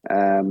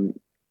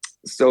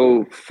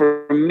 So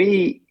for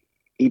me,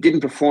 he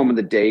didn't perform on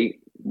the day,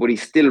 but he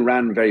still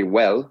ran very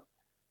well.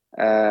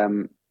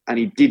 And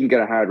he didn't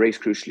get a hard race,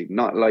 crucially.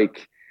 Not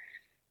like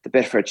the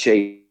Betfair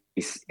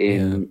Chase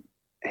in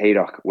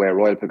Haydock, where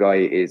Royal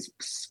Pagaille is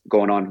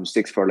going on from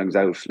 6 furlongs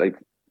out. Like,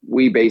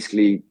 we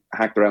basically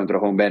hacked around to the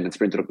home bend and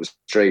sprinted up the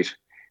straight.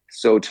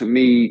 So to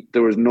me,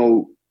 there was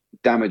no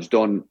damage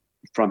done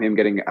from him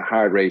getting a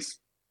hard race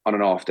on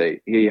an off day.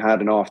 He had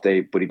an off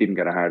day, but he didn't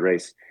get a hard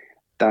race.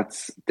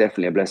 that's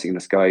definitely a blessing in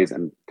disguise,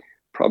 and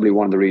probably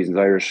one of the reasons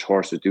Irish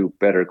horses do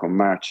better come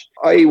March.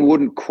 I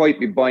wouldn't quite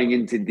be buying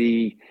into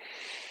the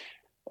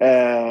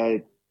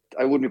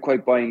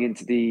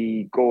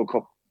Gold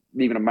Cup,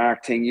 even a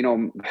mark thing. You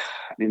know,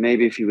 I mean,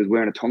 maybe if he was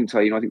wearing a tongue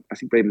tie, you know, I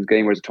think Braven's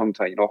game wears a tongue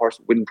tie. You know, horse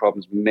wind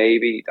problems,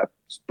 maybe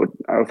but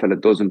our fella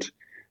doesn't.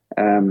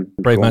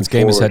 Brave Man's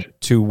Game has had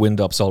 2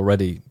 wind-ups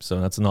already, so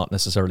that's not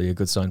necessarily a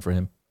good sign for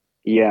him.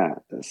 Yeah,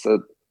 so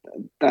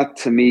that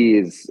to me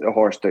is a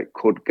horse that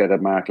could get a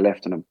mark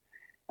left on him.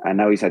 And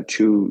now he's had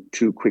two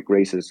quick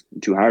races,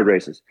 2 hard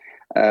races.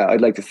 I'd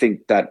like to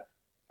think that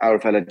our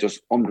fella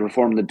just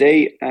underperformed the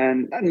day,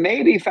 and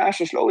maybe Fast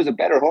or Slow is a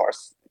better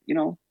horse. You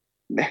know,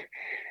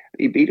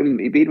 he beat him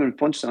in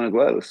Punchestown as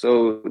well.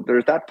 So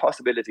there's that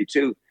possibility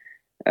too.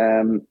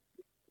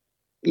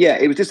 Yeah,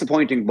 it was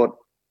disappointing, but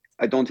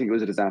I don't think it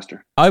was a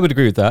disaster. I would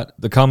agree with that.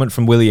 The comment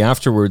from Willie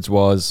afterwards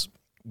was,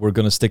 we're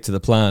going to stick to the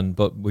plan,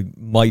 but we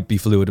might be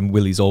fluid, and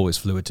Willie's always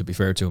fluid, to be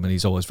fair to him, and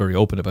he's always very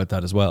open about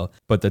that as well.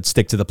 But that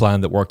stick to the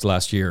plan that worked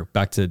last year,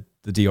 back to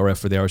the DRF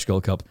for the Irish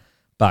Gold Cup,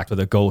 back to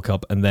the Gold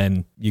Cup, and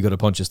then you go to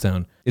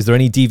Punchestown. Is there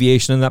any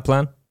deviation in that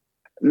plan?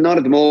 Not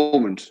at the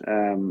moment.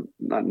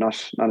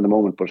 Not at the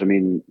moment. But I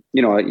mean,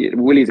 you know,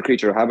 Willie's a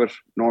creature of habit.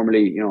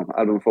 Normally, you know,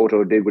 Album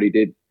Photo did what he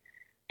did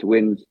to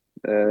win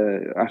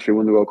after he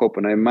won the World Cup,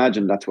 and I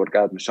imagine that's what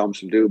Gad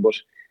Machamps will do. But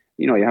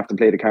you know, you have to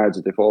play the cards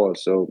as they fall.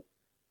 So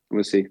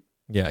we'll see.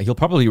 Yeah, he'll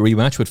probably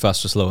rematch with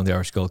Fast or Slow in the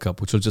Irish Gold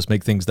Cup, which will just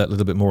make things that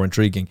little bit more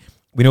intriguing.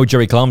 We know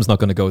Jerry Clom's not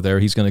going to go there.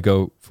 He's going to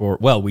go for,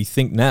 well, we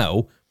think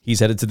now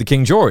he's headed to the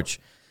King George.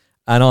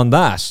 And on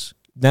that,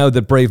 now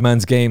that Brave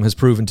Man's Game has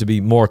proven to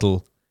be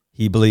mortal,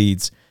 he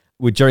bleeds.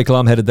 With Jerry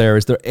Clom headed there,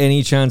 is there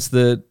any chance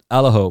that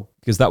Allaho,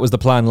 because that was the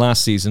plan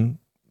last season,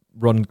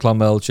 run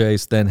Clonmel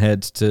Chase, then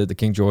head to the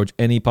King George,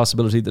 any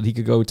possibility that he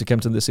could go to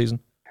Kempton this season?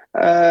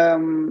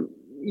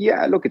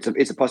 Yeah, look,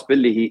 it's a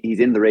possibility. He's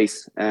in the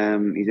race.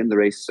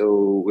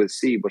 So we'll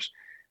see. But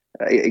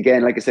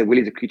again, like I said,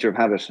 Willie's a creature of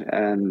habit,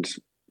 and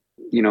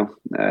you know,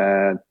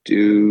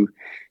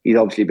 he's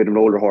obviously been an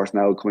older horse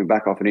now, coming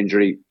back off an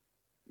injury.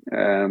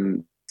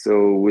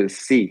 So we'll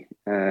see.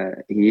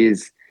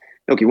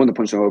 He won the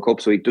Punchestown World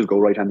Cup, so he does go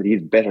right-handed.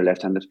 He's better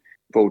left-handed.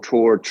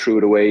 Vautour threw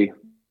it away,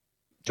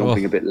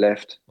 jumping a bit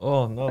left.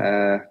 Oh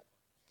no!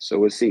 So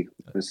we'll see.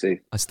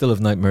 I still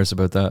have nightmares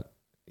about that.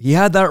 He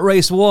had that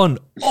race won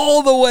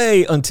all the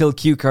way until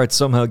Q-Cart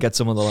somehow gets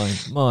him on the line.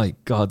 My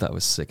God, that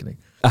was sickening.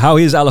 How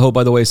is Allaho,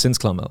 by the way, since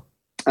Clonmel?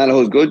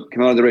 Allaho's good.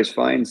 Came out of the race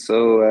fine.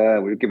 So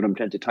we're giving him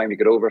plenty of time to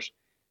get over it.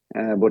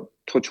 But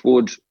touch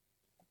wood,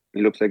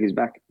 he looks like he's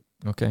back.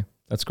 Okay,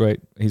 that's great.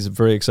 He's a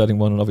very exciting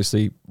one. And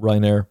obviously,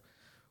 Ryanair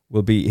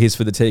will be his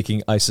for the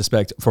taking, I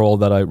suspect, for all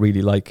that I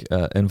really like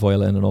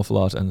Envoylen an awful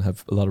lot and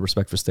have a lot of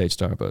respect for Stage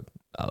Star. But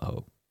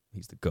Allaho,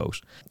 he's the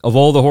GOAT. Of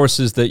all the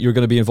horses that you're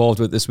going to be involved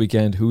with this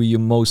weekend, who are you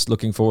most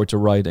looking forward to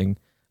riding?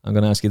 I'm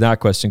going to ask you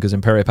that question because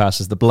Imperial Pass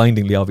is the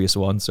blindingly obvious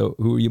one. So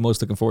who are you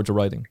most looking forward to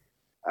riding?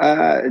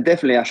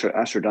 Definitely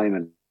Asher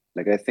Diamond.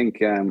 Like, I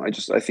think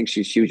I think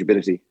she's huge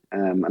ability.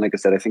 And like I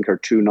said, I think her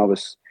 2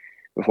 novice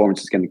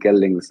performances against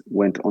Geldings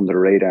went under the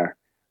radar.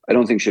 I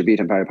don't think she'll beat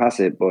Imperial Pass,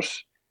 but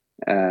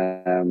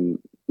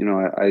you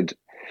know,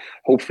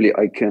 hopefully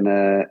I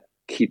can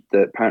keep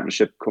the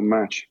partnership come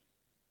March.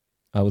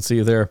 I will see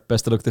you there.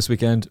 Best of luck this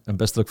weekend, and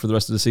best of luck for the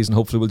rest of the season.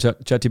 Hopefully we'll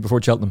chat to you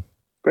before Cheltenham.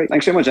 Great,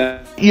 thanks so much.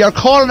 You're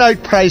calling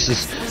out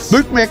prices,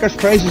 bookmakers'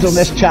 prices on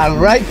this channel,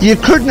 right? You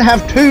couldn't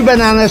have 2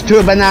 bananas to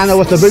a banana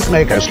with the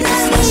bookmakers.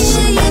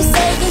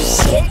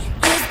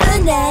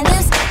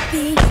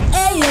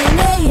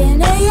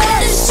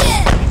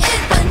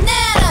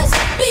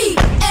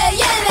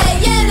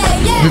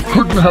 You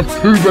couldn't have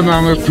 2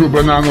 bananas to a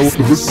banana with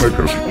the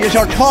bookmakers.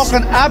 You're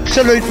talking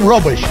absolute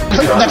rubbish.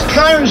 The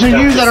clowns and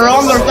you that are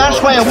on there,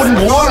 that's why I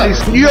wouldn't want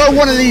it. You're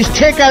one of these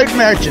take-out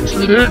merchants.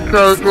 Take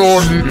out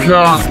all you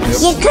can.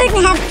 You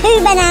couldn't have 2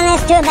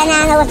 bananas to a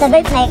banana with the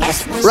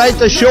bookmakers. Right,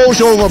 the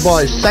show's over,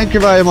 boys. Thank you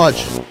very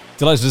much.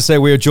 Delighted to say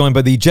we are joined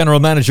by the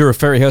General Manager of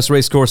Fairyhouse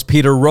Racecourse,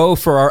 Peter Rowe,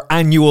 for our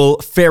annual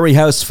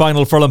Fairyhouse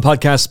Final Furlong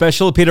podcast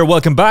special. Peter,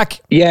 welcome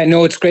back. Yeah,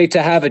 no, it's great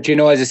to have it. You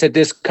know, as I said,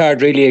 this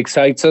card really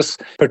excites us,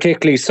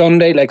 particularly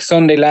Sunday. Like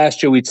Sunday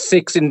last year, we had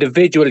 6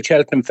 individual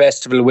Cheltenham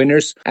Festival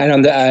winners.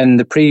 And on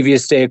the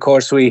previous day, of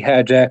course, we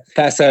had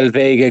Casa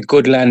Vega,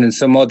 Goodland and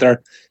some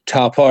other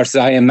top horses.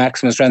 I Am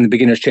Maximus ran the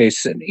beginner's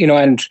chase. You know,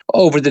 and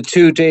over the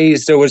 2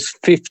 days, there was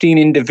 15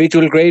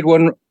 individual Grade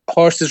 1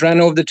 horses ran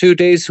over the 2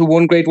 days who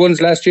won Grade 1s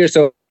last year.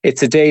 So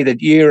it's a day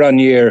that year on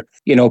year,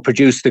 you know,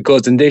 produced the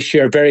goods. And this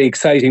year, very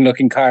exciting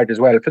looking card as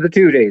well for the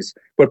 2 days,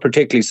 but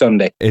particularly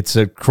Sunday. It's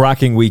a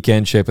cracking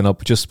weekend shaping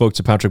up. We just spoke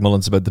to Patrick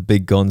Mullins about the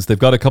big guns. They've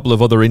got a couple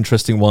of other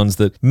interesting ones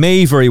that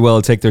may very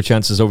well take their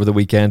chances over the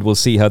weekend. We'll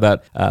see how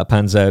that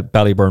pans out.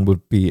 Ballyburn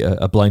would be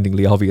a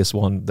blindingly obvious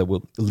one that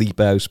will leap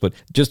out. But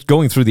just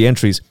going through the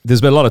entries,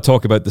 there's been a lot of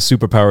talk about the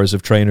superpowers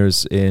of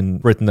trainers in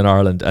Britain and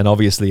Ireland. And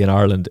obviously in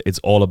Ireland, it's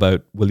all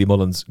about Willie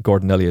Mullins,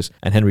 Gordon Elliott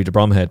and Henry de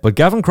Bromhead. But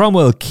Gavin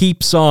Cromwell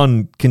keeps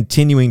on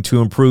continuing to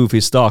improve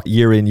his stock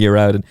year in, year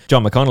out. And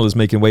John McConnell is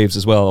making waves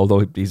as well,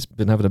 although he's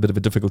been having a bit of a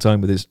difficult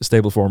time with his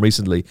stable form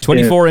recently.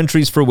 24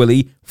 entries for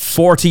Willie,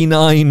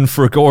 49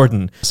 for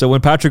Gordon. So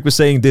when Patrick was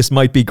saying this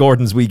might be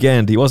Gordon's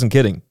weekend, he wasn't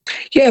kidding.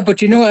 Yeah,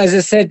 but as I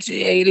said,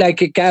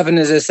 like Gavin,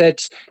 as I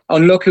said,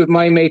 unlucky with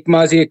my mate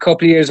Mozzie a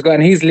couple of years ago,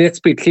 and he's, let's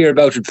be clear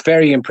about it,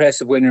 very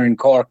impressive winner in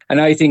Cork. And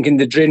I think in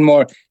the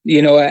Drinmore,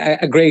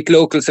 a great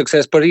local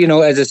success. But,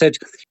 as I said,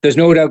 there's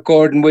no doubt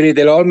Gordon, Willie,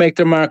 they'll all make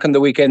their mark on the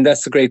weekend.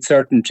 That's a great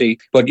certainty.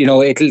 But,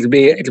 it'll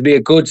be a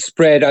good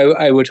spread,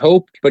 I would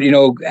hope. But,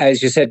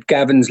 as you said,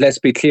 Gavin's, let's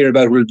be clear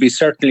about it, will be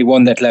certainly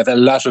one that'll have a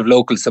lot of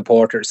local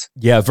supporters.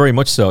 Yeah, very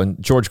much so.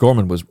 And George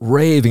Gorman was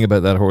raving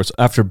about that horse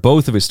after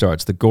both of his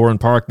starts. The Goran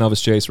Park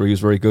Novice Chase, where he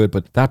was very good,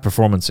 but that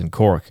performance in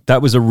Cork,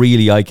 that was a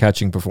really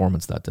eye-catching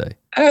performance that day.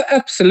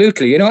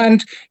 Absolutely,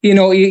 and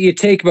you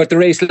take about the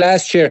race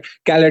last year.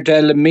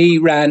 Gallardelle and me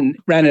ran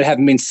it,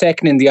 having been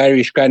second in the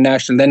Irish Grand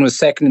National, then was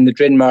second in the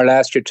Drinmar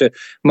last year to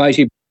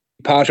Mighty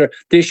Potter.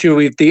 This year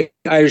we've the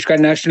Irish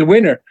Grand National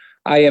winner,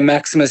 I.M.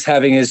 Maximus,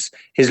 having his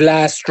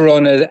last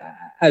run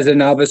as a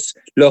novice.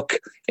 Look,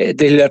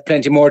 they'll have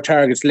plenty more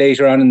targets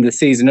later on in the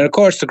season. And of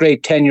course, the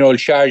great 10-year-old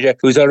Sharjah,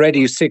 who's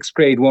already a 6th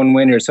Grade 1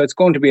 winner. So it's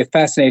going to be a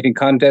fascinating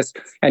contest.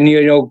 And,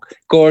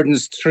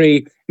 Gordon's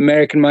 3,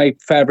 American Mike,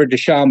 Faber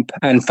Deschamps,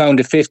 and Found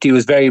a 50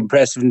 was very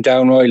impressive in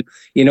Down Royal.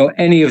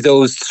 Any of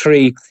those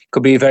 3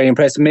 could be very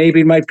impressive.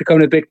 Maybe it might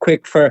become a bit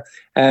quick for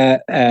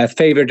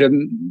Faber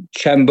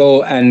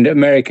Deschamps and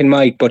American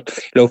Mike, but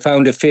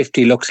Found a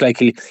 50 looks like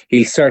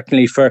he'll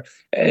certainly for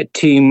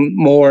Team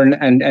Moore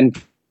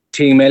and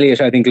Team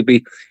Elliott, I think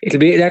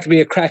that'll be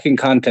a cracking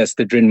contest,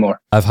 the Drinmore.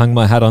 I've hung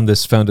my hat on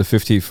this Found a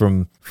 50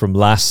 from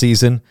last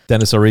season.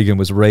 Dennis O'Regan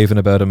was raving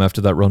about him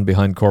after that run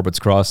behind Corbett's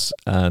Cross,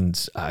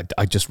 and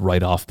I just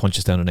write off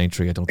Punches Down an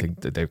Aintree. I don't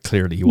think that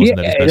he wasn't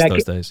at his best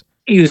those days.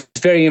 He was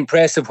very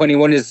impressive when he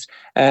won his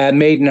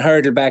maiden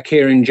hurdle back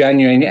here in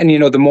January, and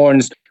the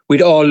Mourns,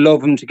 we'd all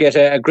love them to get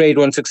a Grade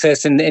 1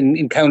 success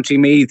in County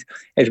Meath.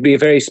 It'll be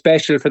very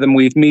special for them.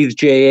 We've Meath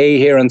GAA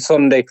here on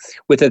Sunday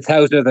with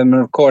 1,000 of them,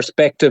 and of course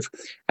Bective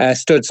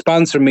stud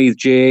sponsor Meath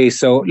GAA.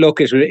 So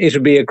look,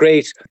 it'll be a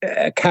great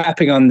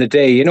capping on the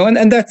day,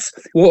 and that's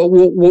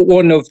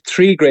one of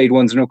 3 Grade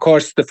 1s. And of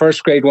course the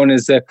first Grade 1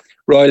 is the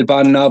Royal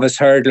Bond Novice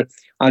Hurdle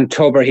on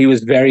Tubber. He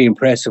was very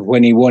impressive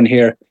when he won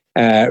here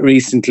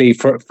recently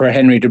for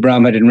Henry de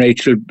Bromhead and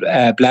Rachel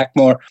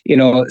Blackmore.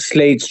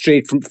 Slade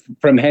Street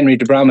from Henry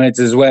de Bromhead's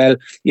as well.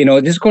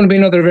 This is going to be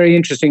another very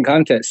interesting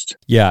contest.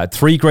 Yeah,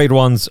 3 Grade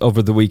 1s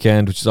over the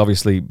weekend, which is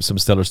obviously some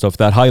stellar stuff.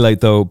 That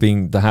highlight though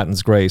being the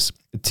Hatton's Grace.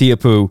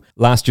 Tiapu,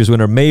 last year's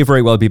winner, may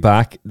very well be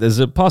back. There's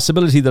a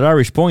possibility that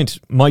Irish Point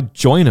might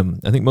join him.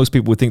 I think most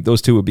people would think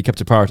those two would be kept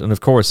apart. And of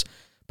course,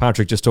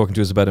 Patrick just talking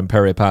to us about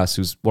Imperial Pass,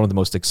 who's one of the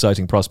most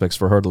exciting prospects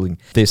for hurdling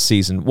this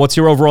season. What's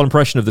your overall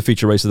impression of the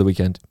feature race of the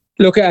weekend?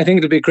 Look, I think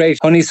it'll be great.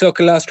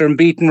 Honeysuckle lost her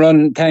unbeaten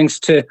run thanks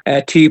to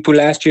Tiapu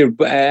last year.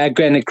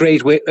 Again, a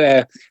great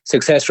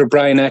success for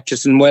Brian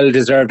Atchison, well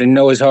deserved. And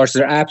his horses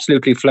are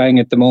absolutely flying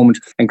at the moment.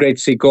 And great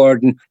to see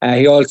Gordon.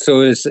 He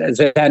also is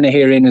Anna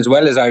here in as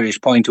well as Irish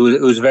Point,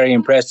 who's very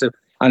impressive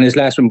on his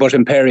last one. But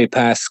Imperial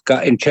Pass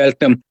got in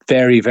Cheltenham,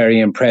 very, very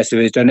impressive.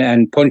 He's done,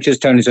 and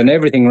Punchestown has done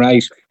everything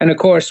right. And of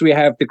course, we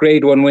have the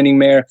Grade 1 winning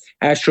mare,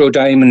 Astro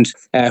Diamond,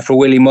 for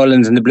Willie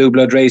Mullins and the Blue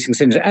Blood Racing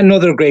Centre.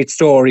 Another great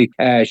story,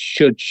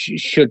 should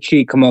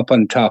she come up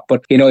on top.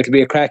 But, it'll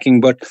be a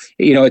cracking. But,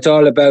 it's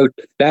all about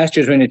last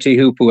year's winner,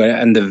 Tiapu,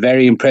 and the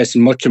very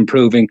impressive, much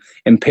improving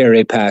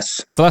Imperial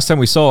Pass. The last time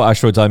we saw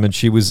Astro Diamond,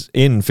 she was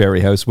in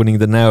Fairyhouse, winning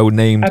the now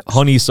named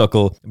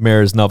Honeysuckle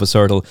Mare's Novice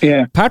Hurdle.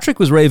 Yeah. Patrick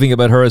was raving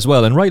about her as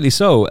well, and rightly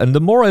so. And the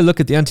more I look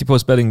at the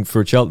anti-post betting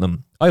for Cheltenham,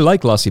 I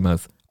like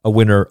Lossiemouth, a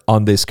winner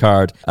on this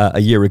card a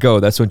year ago.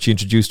 That's when she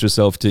introduced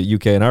herself to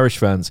UK and Irish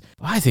fans.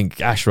 I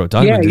think Astro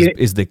Diamond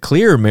is the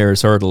clear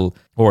Mare's Hurdle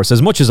horse.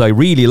 As much as I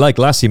really like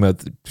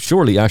Lossiemouth,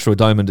 surely Astro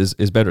Diamond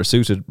is better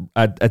suited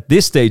at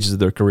this stage of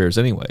their careers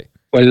anyway.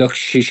 Well, look,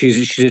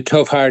 she's a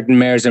tough hardened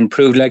mare's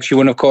improved. Like she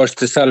won, of course,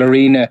 the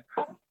Solarina.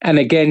 And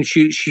again,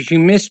 she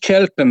missed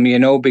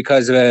Cheltenham,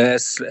 because of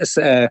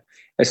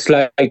a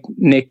slight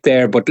nick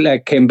there, but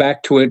came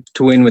back to it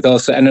to win with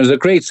us, and it was a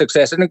great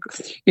success. And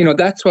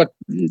that's what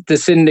the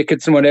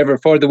syndicates and whatever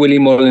for the Willie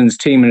Mullins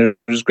team, and it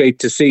was great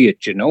to see it.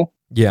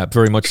 Yeah,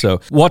 very much so.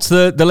 What's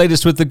the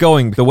latest with the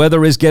going? The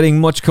weather is getting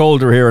much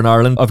colder here in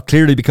Ireland. I've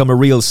clearly become a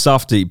real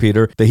softie,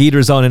 Peter. The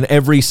heater's on in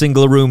every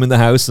single room in the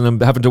house, and I'm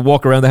having to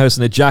walk around the house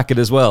in a jacket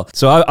as well.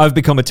 So I've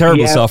become a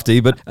terrible softie,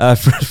 but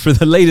for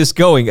the latest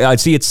going, I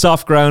see it's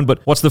soft ground, but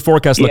what's the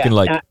forecast looking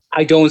like?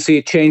 I don't see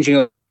it changing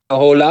a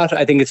whole lot.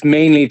 I think it's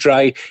mainly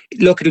dry.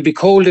 Look, it'll be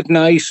cold at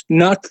night,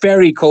 not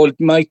very cold,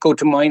 might go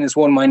to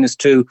 -1,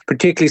 -2.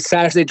 Particularly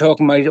Saturday,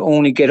 talking might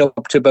only get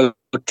up to about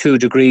 2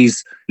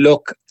 degrees.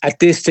 Look, at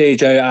this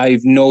stage,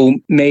 I've no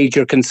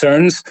major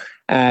concerns.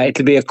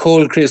 It'll be a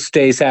cold, crisp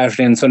day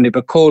Saturday and Sunday,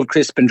 but cold,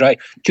 crisp and dry.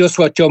 Just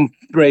what jump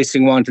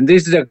racing want. And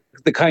this is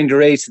the kind of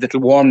race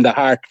that'll warm the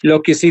heart.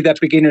 Look, you see that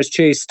beginner's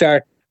chase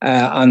start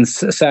on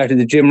Saturday,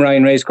 the Jim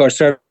Ryan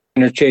Racecourse,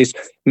 chase.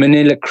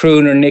 Manila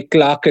Crooner, Nick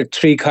Lockett,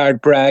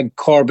 3-card Bragg,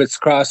 Corbett's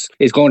Cross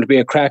is going to be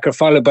a cracker,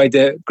 followed by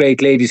the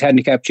Great Ladies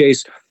Handicap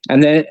Chase.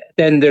 And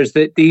then there's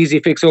the easy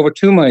fix over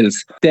 2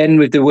 miles. Then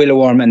with the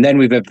Willoworm, and then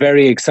we've a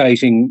very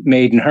exciting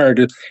maiden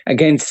hurdle.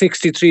 Again,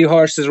 63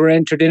 horses were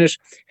entered in it.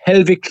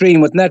 Helvic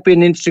Dream, wouldn't that be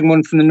an interesting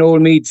one from the Noel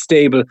Mead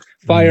stable?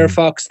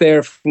 Firefox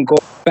there from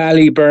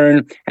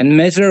Ballyburn, and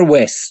Messer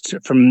West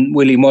from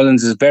Willie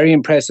Mullins is very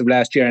impressive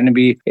last year, and it'd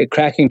be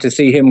cracking to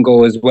see him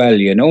go as well,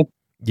 you know?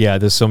 Yeah,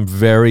 there's some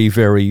very,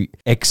 very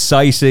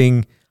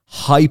exciting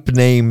hype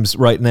names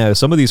right now.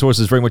 Some of these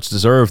horses very much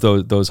deserve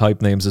those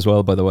hype names as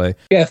well, by the way.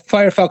 Yeah,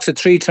 Firefox, a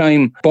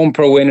 3-time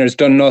bumper winner, has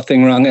done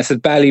nothing wrong. I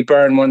said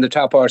Ballyburn, one of the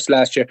top horses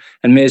last year,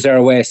 and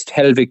Mizar West,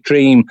 Helvic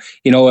Dream,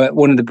 you know,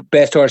 one of the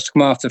best horses to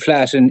come off the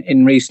flat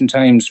in recent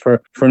times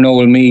for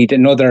Noel Mead.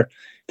 Another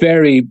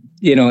very,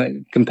 you know,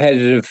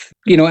 competitive,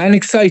 you know, and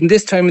exciting.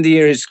 This time of the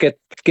year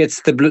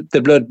gets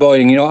the blood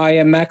boiling. You know, I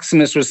Am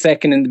Maximus was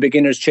second in the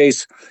beginner's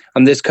chase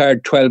on this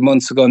card 12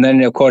 months ago, and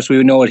then of course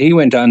we know what he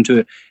went on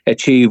to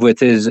achieve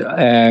with his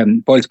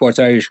Boyle Sports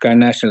Irish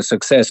Grand National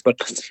success. But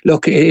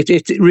look,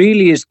 it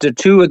really is the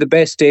 2 of the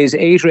best days,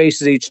 8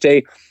 races each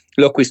day.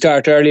 Look, we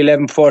start early,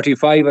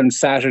 11:45 on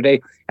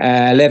Saturday,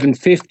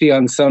 11:50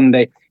 on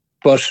Sunday.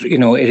 But, you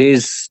know, it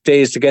is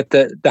days to get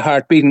the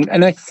heart beating.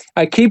 And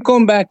I keep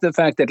going back to the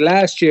fact that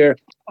last year,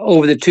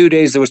 over the 2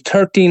 days, there was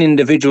 13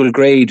 individual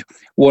Grade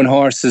 1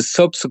 horses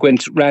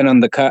subsequent ran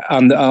on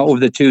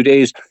over the 2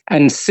 days,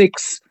 and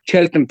 6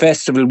 Cheltenham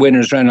Festival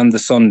winners ran on the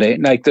Sunday.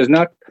 Like,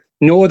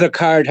 no other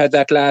card had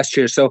that last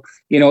year. So,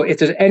 you know, if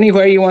there's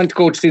anywhere you want to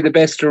go to see the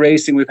best of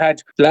racing, we've had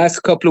the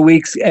last couple of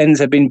weeks ends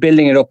have been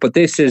building it up, but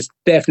this is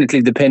definitely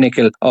the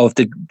pinnacle of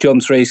the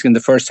jumps racing in the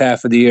first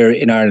half of the year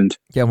in Ireland.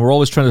 Yeah, and we're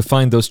always trying to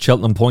find those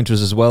Cheltenham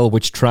pointers as well,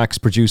 which tracks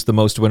produce the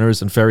most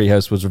winners, and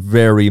Fairyhouse was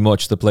very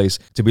much the place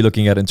to be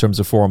looking at in terms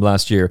of form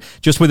last year.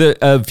 Just with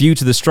a view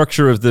to the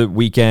structure of the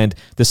weekend,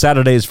 the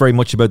Saturday is very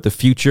much about the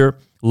future.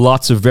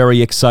 Lots of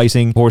very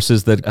exciting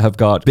horses that have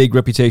got big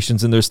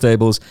reputations in their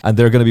stables, and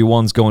they're going to be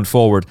ones going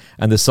forward.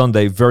 And the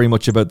Sunday, very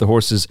much about the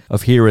horses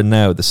of here and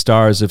now, the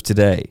stars of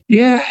today.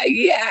 Yeah.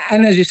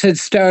 And as you said,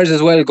 stars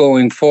as well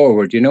going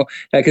forward, you know.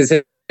 Like I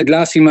said,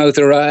 Lossiemouth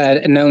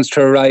announced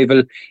her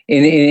arrival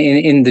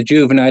in the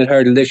juvenile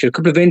hurdle this year. A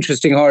couple of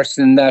interesting horses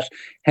in that.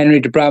 Henry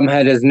de Bram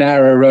had his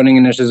Nara running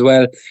in it as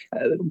well.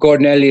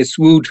 Gordon Elliott's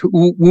Wood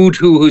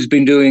who's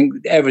been doing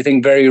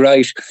everything very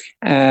right.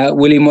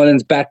 Willie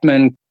Mullins'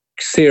 Batman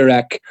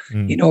Sirac,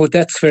 you know,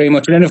 that's very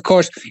much. And then, of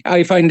course,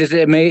 I find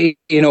it,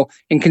 you know,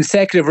 in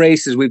consecutive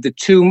races, we've the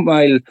 2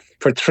 mile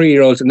for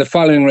 3-year-olds, and the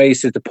following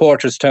race is the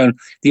Porterstown,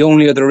 the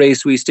only other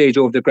race we stage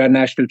over the Grand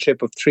National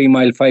trip of 3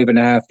 mile,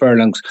 5.5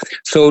 furlongs.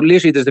 So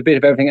literally there's a bit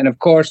of everything. And of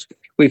course,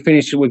 we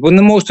finished with one of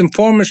the most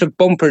informative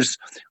bumpers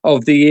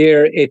of the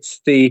year.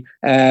 It's the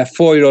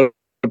 4-year-old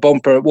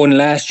bumper won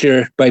last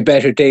year by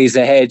Better Days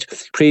Ahead.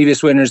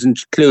 Previous winners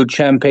include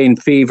Champagne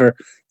Fever,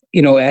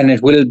 you know, and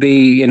it will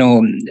be, you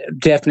know,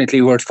 definitely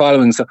worth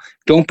following. So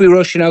don't be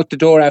rushing out the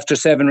door after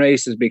 7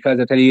 races, because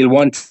I tell you, you'll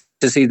want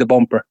to see the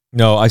bumper.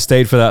 No, I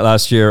stayed for that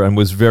last year and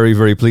was very,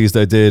 very pleased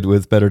I did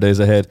with Better Days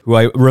Ahead, who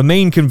I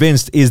remain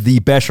convinced is the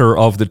better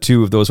of the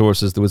 2 of those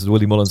horses. There was the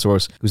Willie Mullins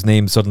horse, whose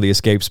name suddenly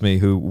escapes me,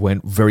 who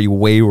went very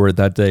wayward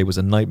that day. It was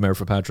a nightmare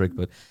for Patrick,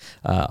 but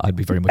I'd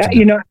be very much...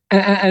 you know,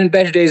 and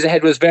Better Days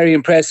Ahead was very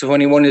impressive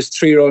when he won his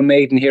 3-year-old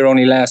maiden here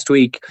only last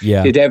week.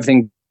 Yeah. Did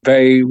everything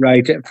very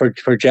right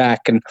for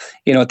Jack, and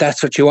you know,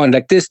 that's what you want.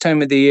 Like this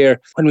time of the year,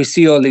 when we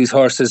see all these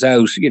horses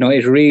out, you know,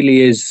 it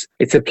really is,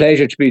 it's a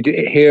pleasure to be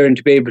here and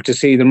to be able to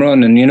see them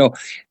run. And you know,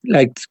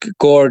 like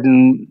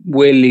Gordon,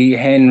 Willie,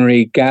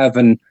 Henry,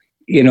 Gavin,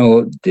 you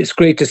know, it's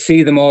great to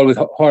see them all with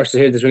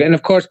horses here this week. And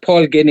of course,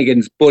 Paul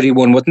Ginnigan's Buddy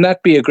won. Wouldn't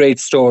that be a great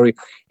story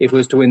if it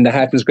was to win the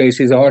Hatton's Grace?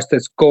 He's a horse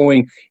that's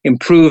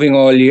improving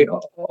all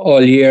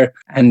year,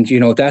 and you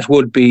know, that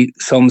would be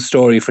some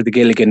story for the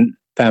Gilligan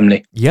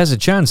family. He has a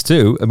chance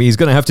too. I mean, he's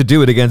going to have to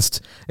do it against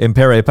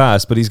Impere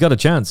Pass, but he's got a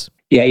chance.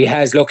 Yeah, he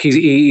has. Look,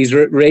 he's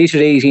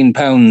rated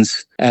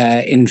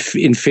 £18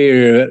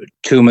 inferior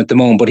to him at the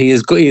moment, but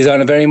he's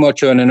on very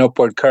much on an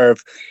upward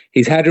curve.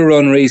 He's had a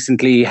run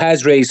recently. He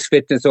has raised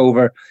fitness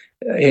over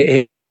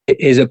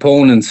his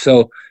opponents,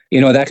 so you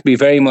know that could be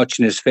very much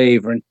in his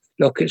favour. And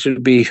look, it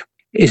should be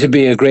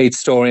a great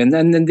story. And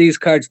then these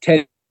cards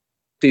tell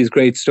these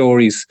great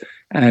stories,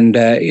 and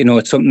you know,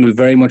 it's something we're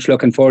very much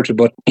looking forward to.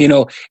 But you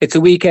know, it's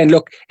a weekend.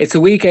 Look, it's a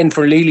weekend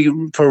for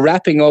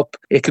wrapping up.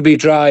 It'll be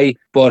dry,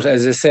 but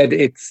as I said,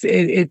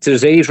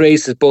 there's 8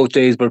 races both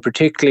days, but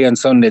particularly on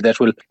Sunday that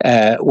will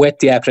whet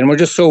the appetite. And we're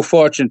just so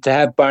fortunate to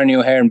have Barney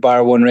O'Hare and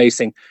Bar One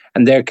Racing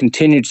and their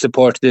continued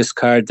support to this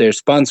card. They're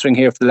sponsoring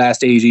here for the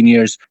last 18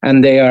 years,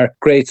 and they are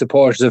great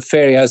supporters of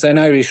Fairyhouse and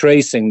Irish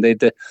racing. They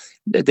did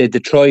the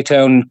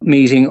Troytown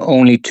meeting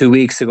only 2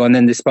 weeks ago, and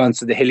then they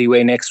sponsored the Hilly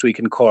Way next week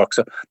in Cork.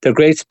 So they're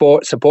great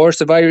supporters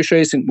of Irish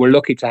racing. We're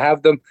lucky to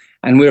have them,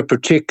 And we're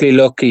particularly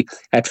lucky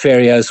at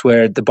Fairyhouse,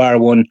 where the Bar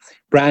One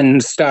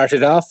brand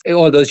started off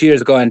all those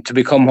years ago and to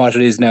become what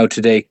it is now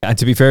today. And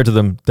to be fair to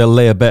them, they'll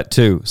lay a bet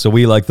too. So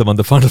we like them on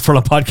the Final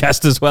Furlong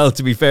podcast as well,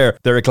 to be fair.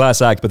 They're a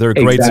class act, but they're a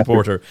great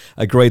supporter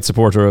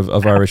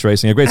of Irish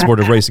racing, a great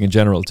supporter of racing in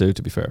general too,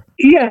 to be fair.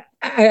 Yeah.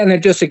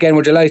 And just again,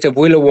 we're delighted of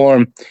Willow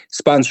Worm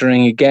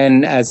sponsoring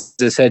again, as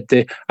I said,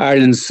 the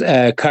Ireland's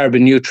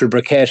carbon neutral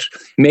briquette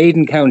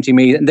maiden county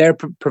meet. And they're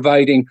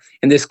providing,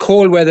 in this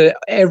cold weather,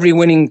 every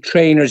winning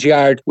trainer's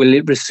yard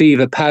will receive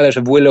a pallet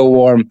of Willow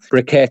Worm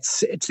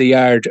briquettes to the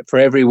yard for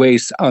every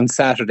race on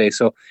Saturday.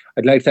 So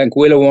I'd like to thank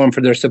Willow Worm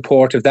for their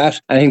support of that.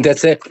 I think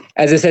that's,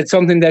 as I said,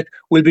 something that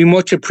will be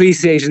much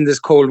appreciated in this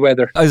cold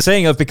weather. I was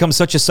saying I've become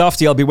such a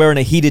softie, I'll be wearing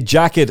a heated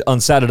jacket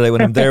on Saturday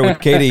when I'm there with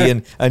Katie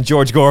and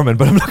George Gorman,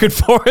 but I'm looking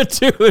forward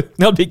to it.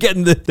 I'll be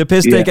getting the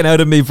piss taken out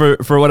of me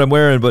for what I'm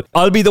wearing, but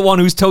I'll be the one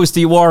who's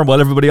toasty warm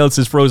while everybody else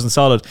is frozen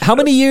solid. How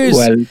many years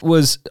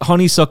was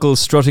Honeysuckle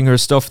strutting her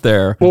stuff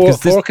there?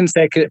 Four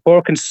consecutive.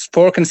 So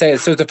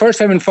it's the first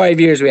time in 5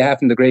 years we have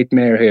the great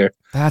mare here.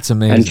 That's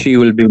amazing. And she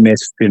will be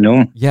missed,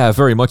 Yeah,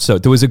 very much so.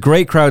 There was a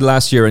great crowd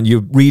last year and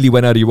you really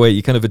went out of your way.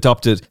 You kind of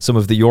adopted some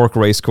of the York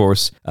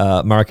Racecourse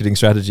marketing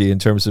strategy in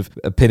terms of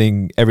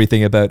pinning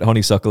everything about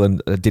Honeysuckle, and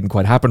it didn't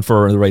quite happen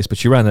for her in the race, but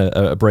she ran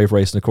a brave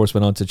race and of course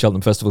went on to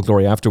Cheltenham Festival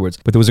Glory afterwards.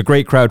 But there was a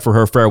great crowd for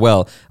her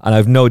farewell, and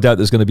I've no doubt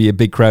there's going to be a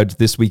big crowd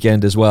this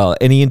weekend as well.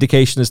 Any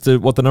indication as to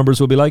what the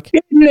numbers will be like?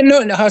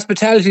 No, the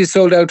hospitality is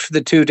sold out for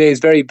the 2 days,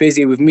 very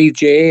busy with Meet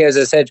JA. As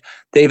I said,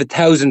 they have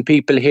 1,000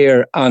 people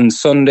here on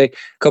Sunday, a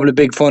couple of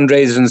big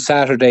fundraisers on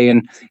Saturday,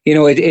 and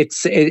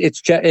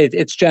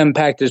it's jam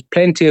packed. There's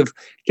plenty of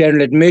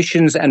general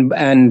admissions and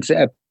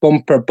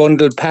bumper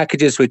bundled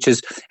packages, which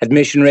is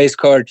admission, race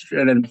card,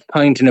 and a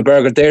pint and a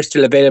burger. They're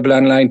still available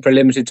online for a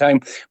limited time,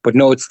 but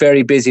no, it's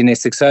very busy and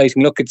it's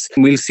exciting. Look,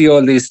 we'll see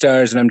all these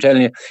stars, and I'm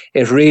telling you,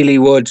 it really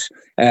would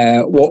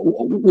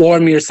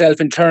warm yourself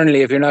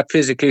internally if you're not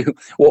physically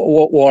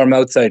warm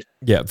outside.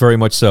 Yeah, very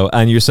much so.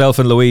 And yourself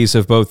and Louise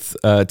have both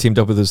teamed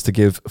up with us to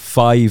give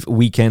 5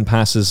 weekend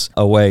passes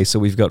away. So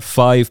we've got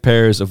 5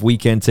 pairs of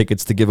weekend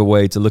tickets to give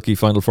away to lucky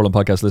Final Furlong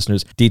podcast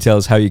listeners.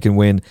 Details how you can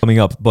win coming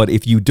up. But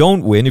if you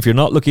don't win, if you're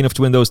not lucky enough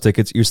to win those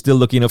tickets, you're still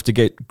lucky enough to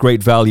get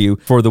great value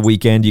for the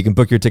weekend. You can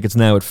book your tickets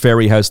now at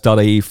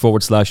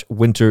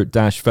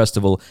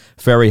fairyhouse.ie/winter-festival.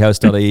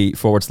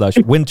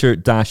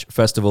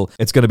 Fairyhouse.ie/winter-festival.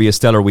 It's going to be a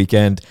stellar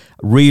weekend.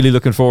 Really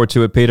looking forward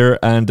to it, Peter,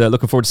 and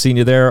looking forward to seeing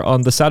you there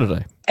on the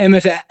Saturday.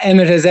 Emmett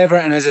as ever,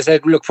 and as I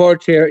said, look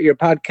forward to your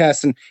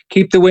podcast, and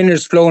keep the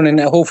winners flowing, and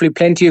hopefully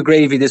plenty of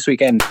gravy this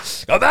weekend.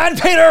 Come on,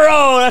 Peter!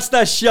 Oh, that's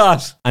the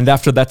shot! And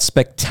after that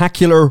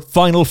spectacular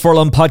Final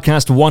Furlong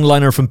podcast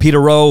one-liner from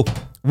Peter Rowe,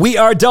 we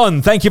are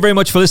done. Thank you very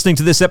much for listening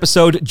to this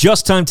episode.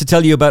 Just time to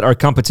tell you about our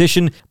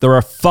competition. There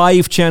are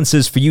 5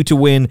 chances for you to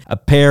win a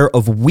pair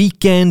of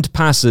weekend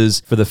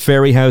passes for the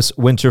Fairyhouse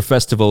Winter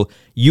Festival.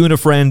 You and a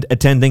friend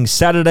attending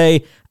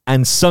Saturday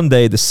and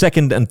Sunday, the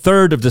 2nd and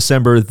 3rd of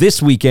December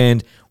this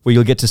weekend, where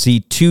you'll get to see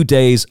 2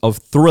 days of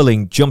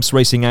thrilling jumps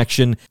racing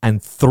action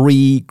and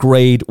 3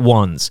 Grade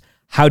 1s.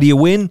 How do you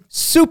win?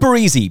 Super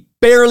easy.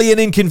 Barely an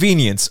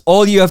inconvenience.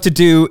 All you have to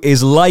do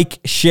is like,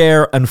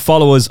 share, and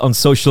follow us on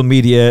social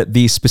media,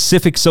 the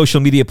specific social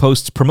media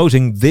posts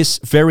promoting this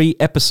very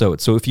episode.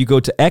 So if you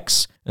go to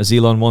X, as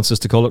Elon wants us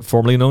to call it,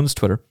 formerly known as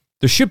Twitter,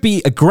 there should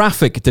be a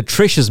graphic that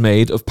Trish has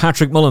made of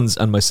Patrick Mullins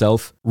and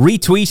myself.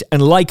 Retweet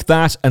and like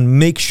that, and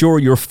make sure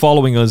you're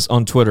following us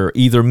on Twitter,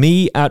 either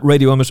me at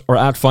Radio Emmett or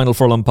at Final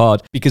Furlong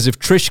Pod, because if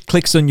Trish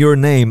clicks on your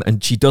name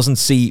and she doesn't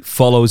see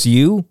follows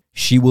you,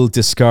 she will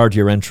discard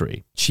your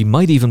entry. She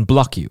might even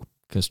block you,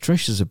 because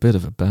Trish is a bit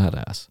of a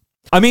badass.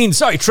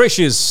 Trish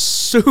is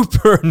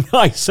super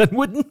nice and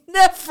would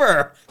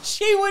never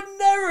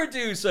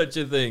do such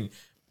a thing.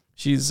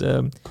 She's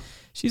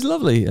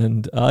lovely,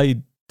 and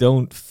I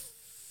don't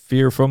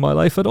fear for my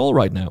life at all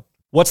right now.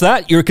 What's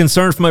that? You're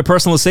concerned for my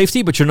personal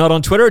safety, but you're not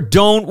on Twitter?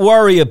 Don't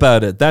worry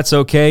about it. That's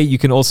okay. You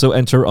can also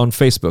enter on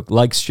Facebook.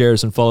 Likes,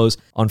 shares, and follows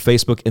on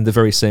Facebook in the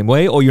very same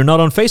way. Or you're not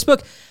on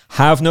Facebook?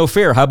 Have no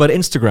fear. How about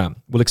Instagram?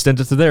 We'll extend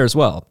it to there as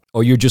well.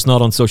 Or you're just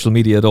not on social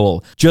media at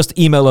all. Just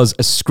email us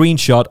a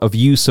screenshot of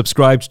you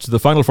subscribed to the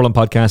Final Furlong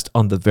podcast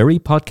on the very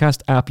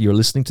podcast app you're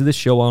listening to this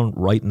show on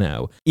right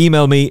now.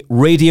 Email me,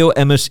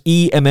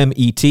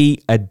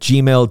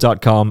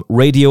 radioemmet@gmail.com,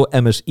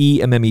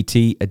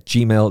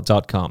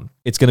 radioemmet@gmail.com.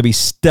 It's going to be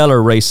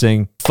stellar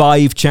racing.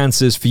 5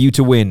 chances for you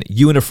to win,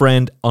 you and a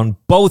friend, on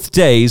both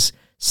days,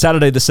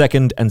 Saturday the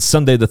 2nd and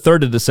Sunday the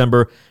 3rd of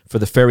December, for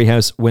the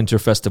Fairyhouse Winter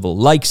Festival.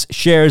 Likes,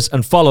 shares,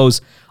 and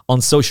follows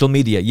on social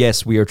media.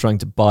 Yes, we are trying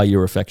to buy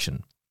your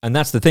affection. And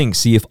that's the thing.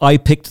 See, if I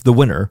picked the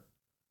winner,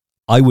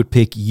 I would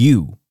pick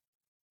you.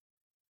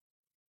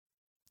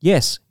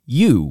 Yes,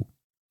 you.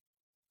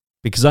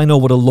 Because I know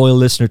what a loyal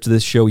listener to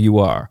this show you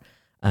are.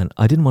 And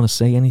I didn't want to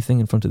say anything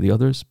in front of the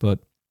others, but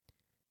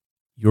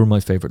you're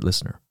my favorite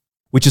listener.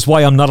 Which is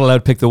why I'm not allowed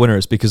to pick the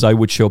winners, because I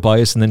would show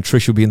bias, and then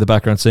Trish would be in the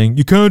background saying,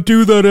 "You can't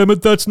do that,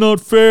 Emmett. That's not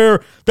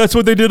fair. That's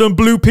what they did on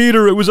Blue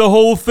Peter. It was a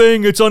whole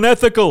thing. It's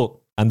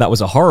unethical." And that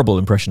was a horrible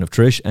impression of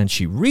Trish, and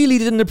she really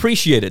didn't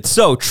appreciate it.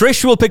 So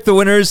Trish will pick the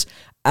winners,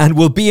 and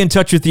we'll be in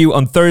touch with you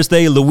on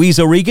Thursday. Louise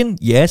O'Regan,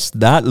 yes,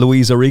 that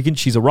Louise O'Regan,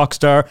 she's a rock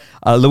star.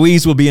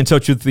 Louise will be in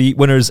touch with the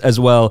winners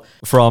as well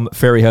from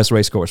Fairyhouse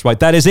Racecourse. Right,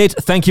 that is it.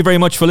 Thank you very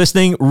much for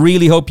listening.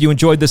 Really hope you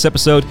enjoyed this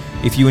episode.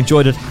 If you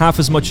enjoyed it half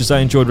as much as I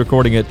enjoyed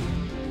recording it,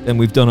 then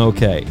we've done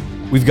okay.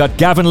 We've got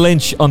Gavin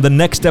Lynch on the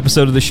next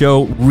episode of the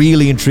show.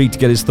 Really intrigued to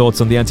get his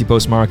thoughts on the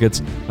anti-post markets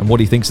and what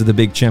he thinks of the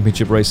big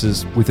championship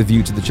races with a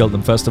view to the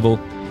Cheltenham Festival.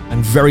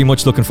 And very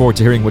much looking forward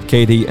to hearing what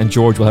Katie and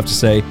George will have to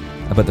say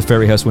about the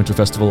Fairyhouse Winter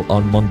Festival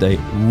on Monday.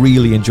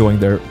 Really enjoying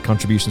their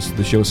contributions to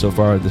the show so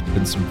far. There's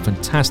been some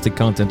fantastic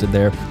content in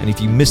there. And if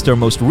you missed our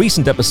most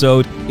recent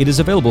episode, it is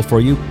available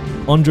for you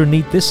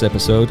underneath this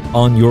episode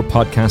on your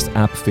podcast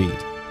app feed.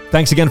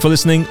 Thanks again for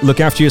listening. Look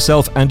after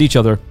yourself and each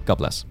other. God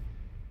bless.